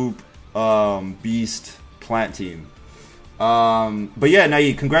Dark Swoop Beast plant team. But yeah,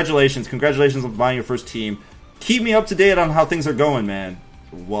 Naeed, congratulations on buying your first team. Keep me up to date on how things are going, man.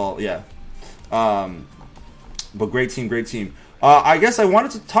 Well, yeah. But great team. I guess I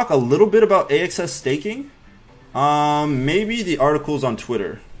wanted to talk a little bit about AXS staking. Maybe the articles on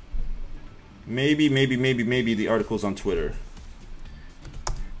Twitter. Maybe the articles on Twitter.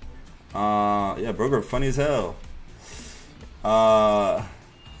 Yeah, Broger, funny as hell.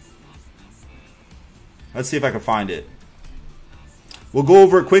 Let's see if I can find it. We'll go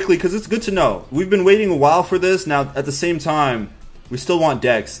over it quickly because it's good to know. We've been waiting a while for this. Now, at the same time, we still want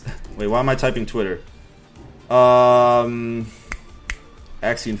Dex. Wait, why am I typing Twitter? AXS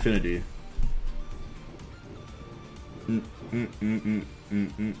Infinity.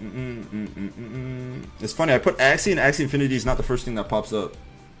 It's funny, I put AXS and AXS Infinity is not the first thing that pops up.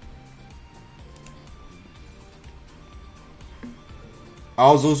 I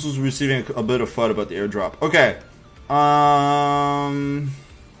was also receiving a bit of FUD about the airdrop. Okay.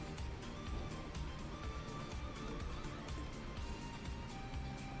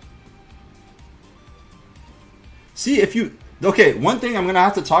 See, if you... Okay, one thing I'm going to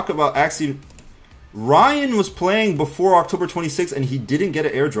have to talk about AXS. Ryan was playing before October 26th and he didn't get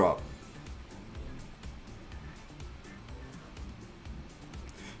an airdrop.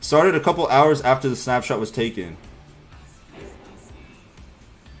 Started a couple hours after the snapshot was taken.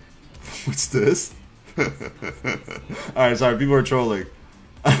 What's this? Alright, sorry, people are trolling.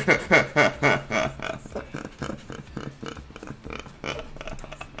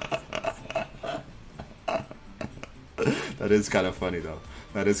 That is kind of funny, though.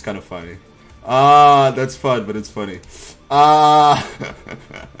 That is kind of funny. That's fun, but it's funny.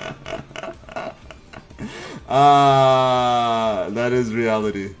 That is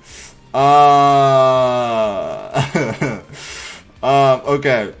reality.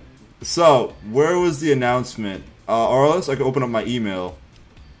 Okay. So, where was the announcement? Or else I can open up my email.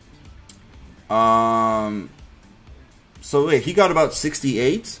 So wait, he got about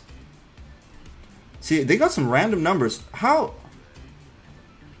 68? See, they got some random numbers. How?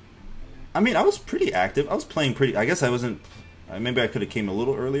 I mean, I was pretty active. I was playing pretty... I guess I wasn't... Maybe I could have came a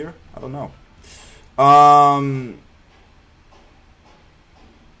little earlier. I don't know.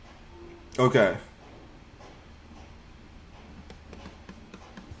 Okay.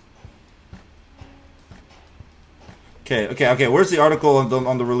 Okay. Where's the article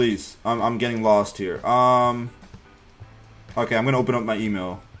on the release? I'm getting lost here. Okay, I'm gonna open up my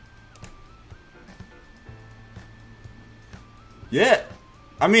email. Yeah,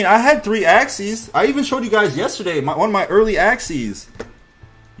 I mean, I had 3 AXS. I even showed you guys yesterday one of my early AXS.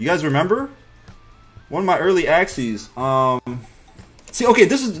 You guys remember? One of my early AXS. See, okay,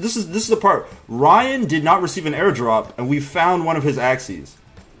 this is the part. Ryan did not receive an airdrop, and we found one of his axes.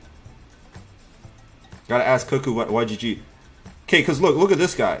 Gotta ask Cuckoo YGG. Okay, because look at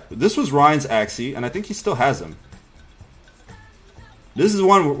this guy. This was Ryan's axie, and I think he still has him. This is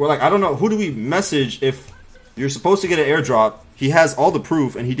one where, like, I don't know, who do we message if you're supposed to get an airdrop? He has all the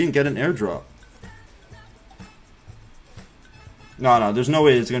proof, and he didn't get an airdrop. No, there's no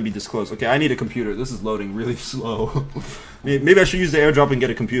way it's going to be disclosed. Okay, I need a computer. This is loading really slow. Maybe I should use the airdrop and get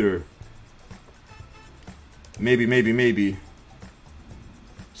a computer. Maybe.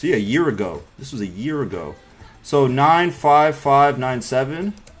 See, a year ago. This was a year ago. So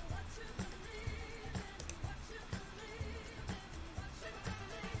 95597.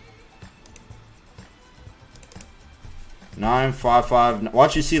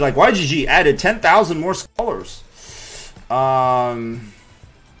 Watch, you see, like, YGG added 10,000 more scholars.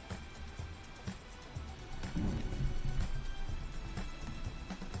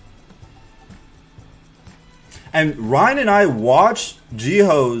 And Ryan and I watched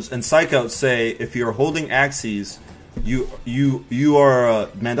Jihos and Psychout say, if you're holding axes, you are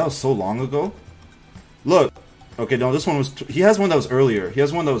man, that was so long ago. Look, okay, no, this one was. He has one that was earlier.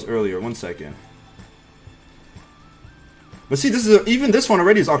 1 second. But see, this is even this one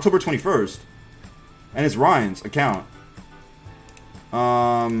already is October 21st, and it's Ryan's account.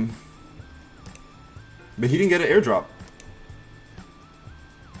 But he didn't get an airdrop.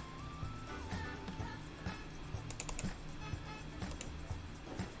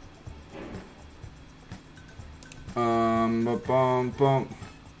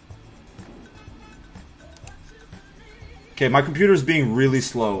 Okay, my computer's being really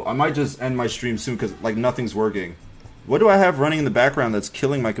slow. I might just end my stream soon because, like, nothing's working. What do I have running in the background that's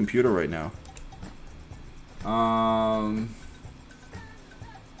killing my computer right now?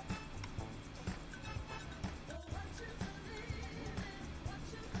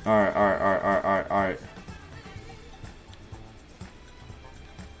 Alright.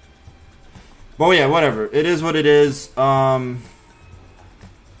 Well, yeah, whatever. It is what it is. Man,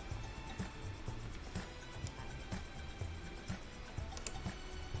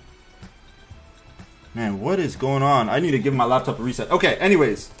 what is going on? I need to give my laptop a reset. Okay,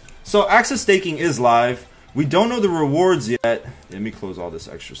 anyways. So, AXS staking is live. We don't know the rewards yet. Let me close all this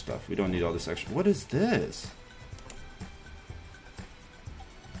extra stuff. We don't need all this extra. What is this?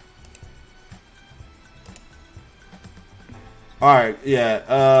 Alright,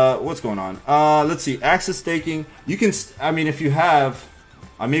 yeah, what's going on? Let's see, AXS staking, you can, I mean, if you have,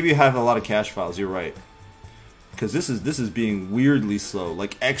 maybe you have a lot of cache files, you're right. Because this is being weirdly slow,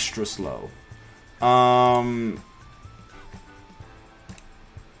 like extra slow.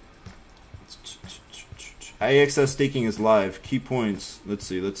 AXS staking is live, key points, let's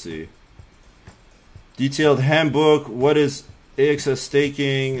see. Detailed handbook, what is AXS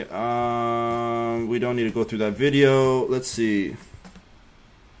staking? We don't need to go through that video. Let's see.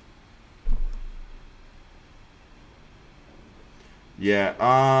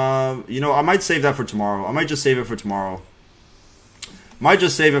 Yeah, you know, I might save that for tomorrow. I might just save it for tomorrow.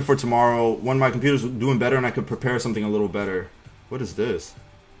 When my computer's doing better and I could prepare something a little better. What is this?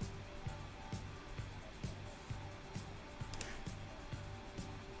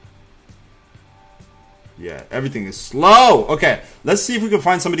 Yeah, everything is slow. Okay, let's see if we can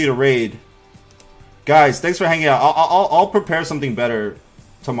find somebody to raid. Guys, thanks for hanging out. I'll prepare something better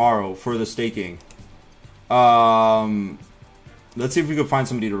tomorrow for the staking. Let's see if we can find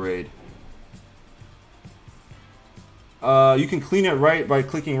somebody to raid. You can clean it right by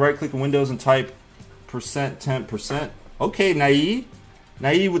right-clicking Windows and type %temp%. Okay,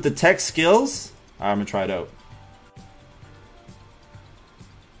 Naive with the tech skills. All right, I'm gonna try it out.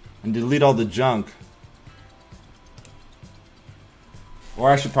 And delete all the junk. Or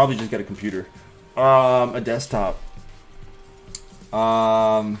I should probably just get a computer. A desktop.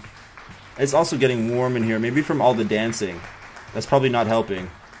 It's also getting warm in here. Maybe from all the dancing. That's probably not helping.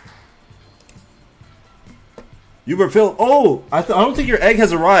 Uber Phil. Oh, I don't think your egg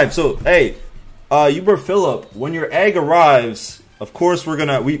has arrived. So hey, Uber Philip, when your egg arrives, of course we're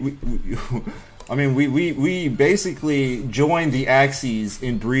gonna we basically join the Axes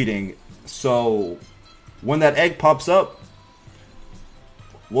in breeding. So when that egg pops up,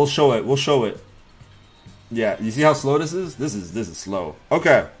 we'll show it. Yeah, you see how slow this is? This is slow.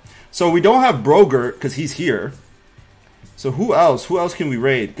 Okay, so we don't have Brogert because he's here. So who else? Who else can we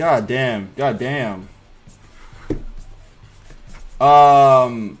raid? God damn. But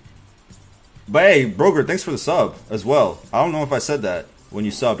hey, Brogert, thanks for the sub as well. I don't know if I said that when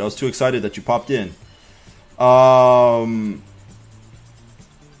you subbed. I was too excited that you popped in.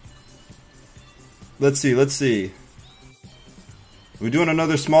 Let's see. We're doing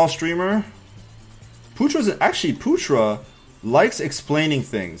another small streamer. Putra likes explaining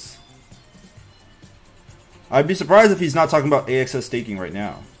things. I'd be surprised if he's not talking about AXS staking right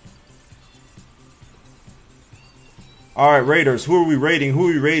now. Alright, Raiders, who are we rating? Who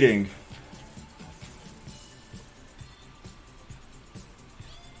are we rating?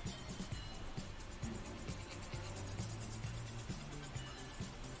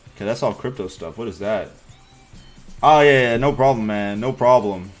 Okay, that's all crypto stuff. What is that? Oh, yeah, no problem, man. No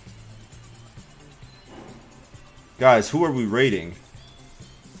problem. Guys, who are we rating?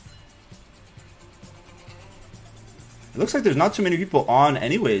 It looks like there's not too many people on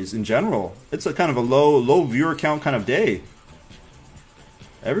anyways, in general. It's a kind of a low viewer count kind of day.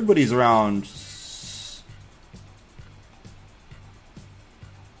 Everybody's around...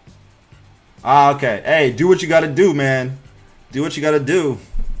 Ah, okay. Hey, do what you gotta do, man. Do what you gotta do.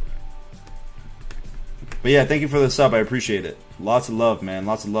 But yeah, thank you for the sub. I appreciate it. Lots of love, man.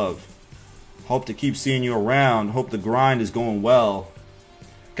 Lots of love. Hope to keep seeing you around. Hope the grind is going well.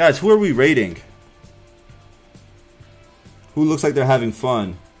 Guys, who are we rating? Who looks like they're having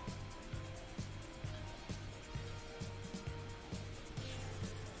fun?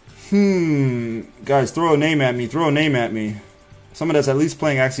 Guys, throw a name at me. Throw a name at me. Someone that's at least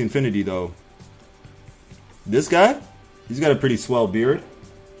playing Axie Infinity, though. This guy? He's got a pretty swell beard.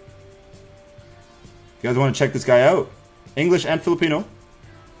 You guys want to check this guy out? English and Filipino. You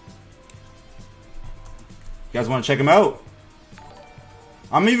guys want to check him out?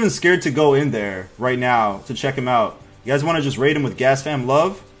 I'm even scared to go in there right now to check him out. You guys want to just rate him with Gas Fam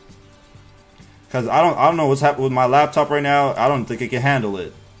Love? Because I don't know what's happening with my laptop right now. I don't think it can handle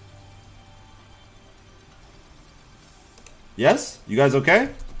it. Yes? You guys okay?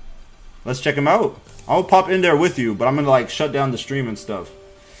 Let's check him out. I'll pop in there with you, but I'm going to like shut down the stream and stuff.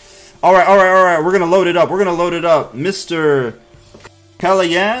 Alright. We're going to load it up. Mr.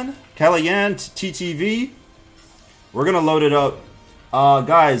 Kalayan TTV. We're going to load it up.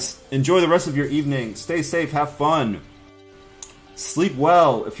 Guys, enjoy the rest of your evening. Stay safe. Have fun. Sleep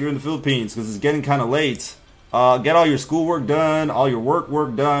well if you're in the Philippines because it's getting kind of late. Get all your schoolwork done, all your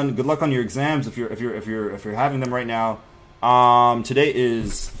work done. Good luck on your exams if you're having them right now. Today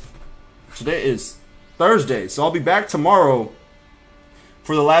is Thursday, so I'll be back tomorrow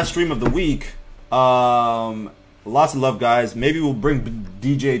for the last stream of the week. Lots of love, guys. Maybe we'll bring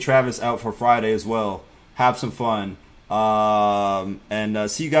DJ Travis out for Friday as well. Have some fun. And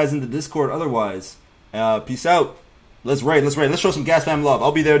see you guys in the Discord otherwise. Peace out. Let's raid. Let's show some Gas Fam love.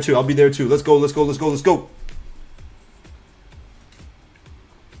 I'll be there too. Let's go.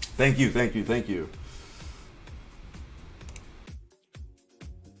 Thank you.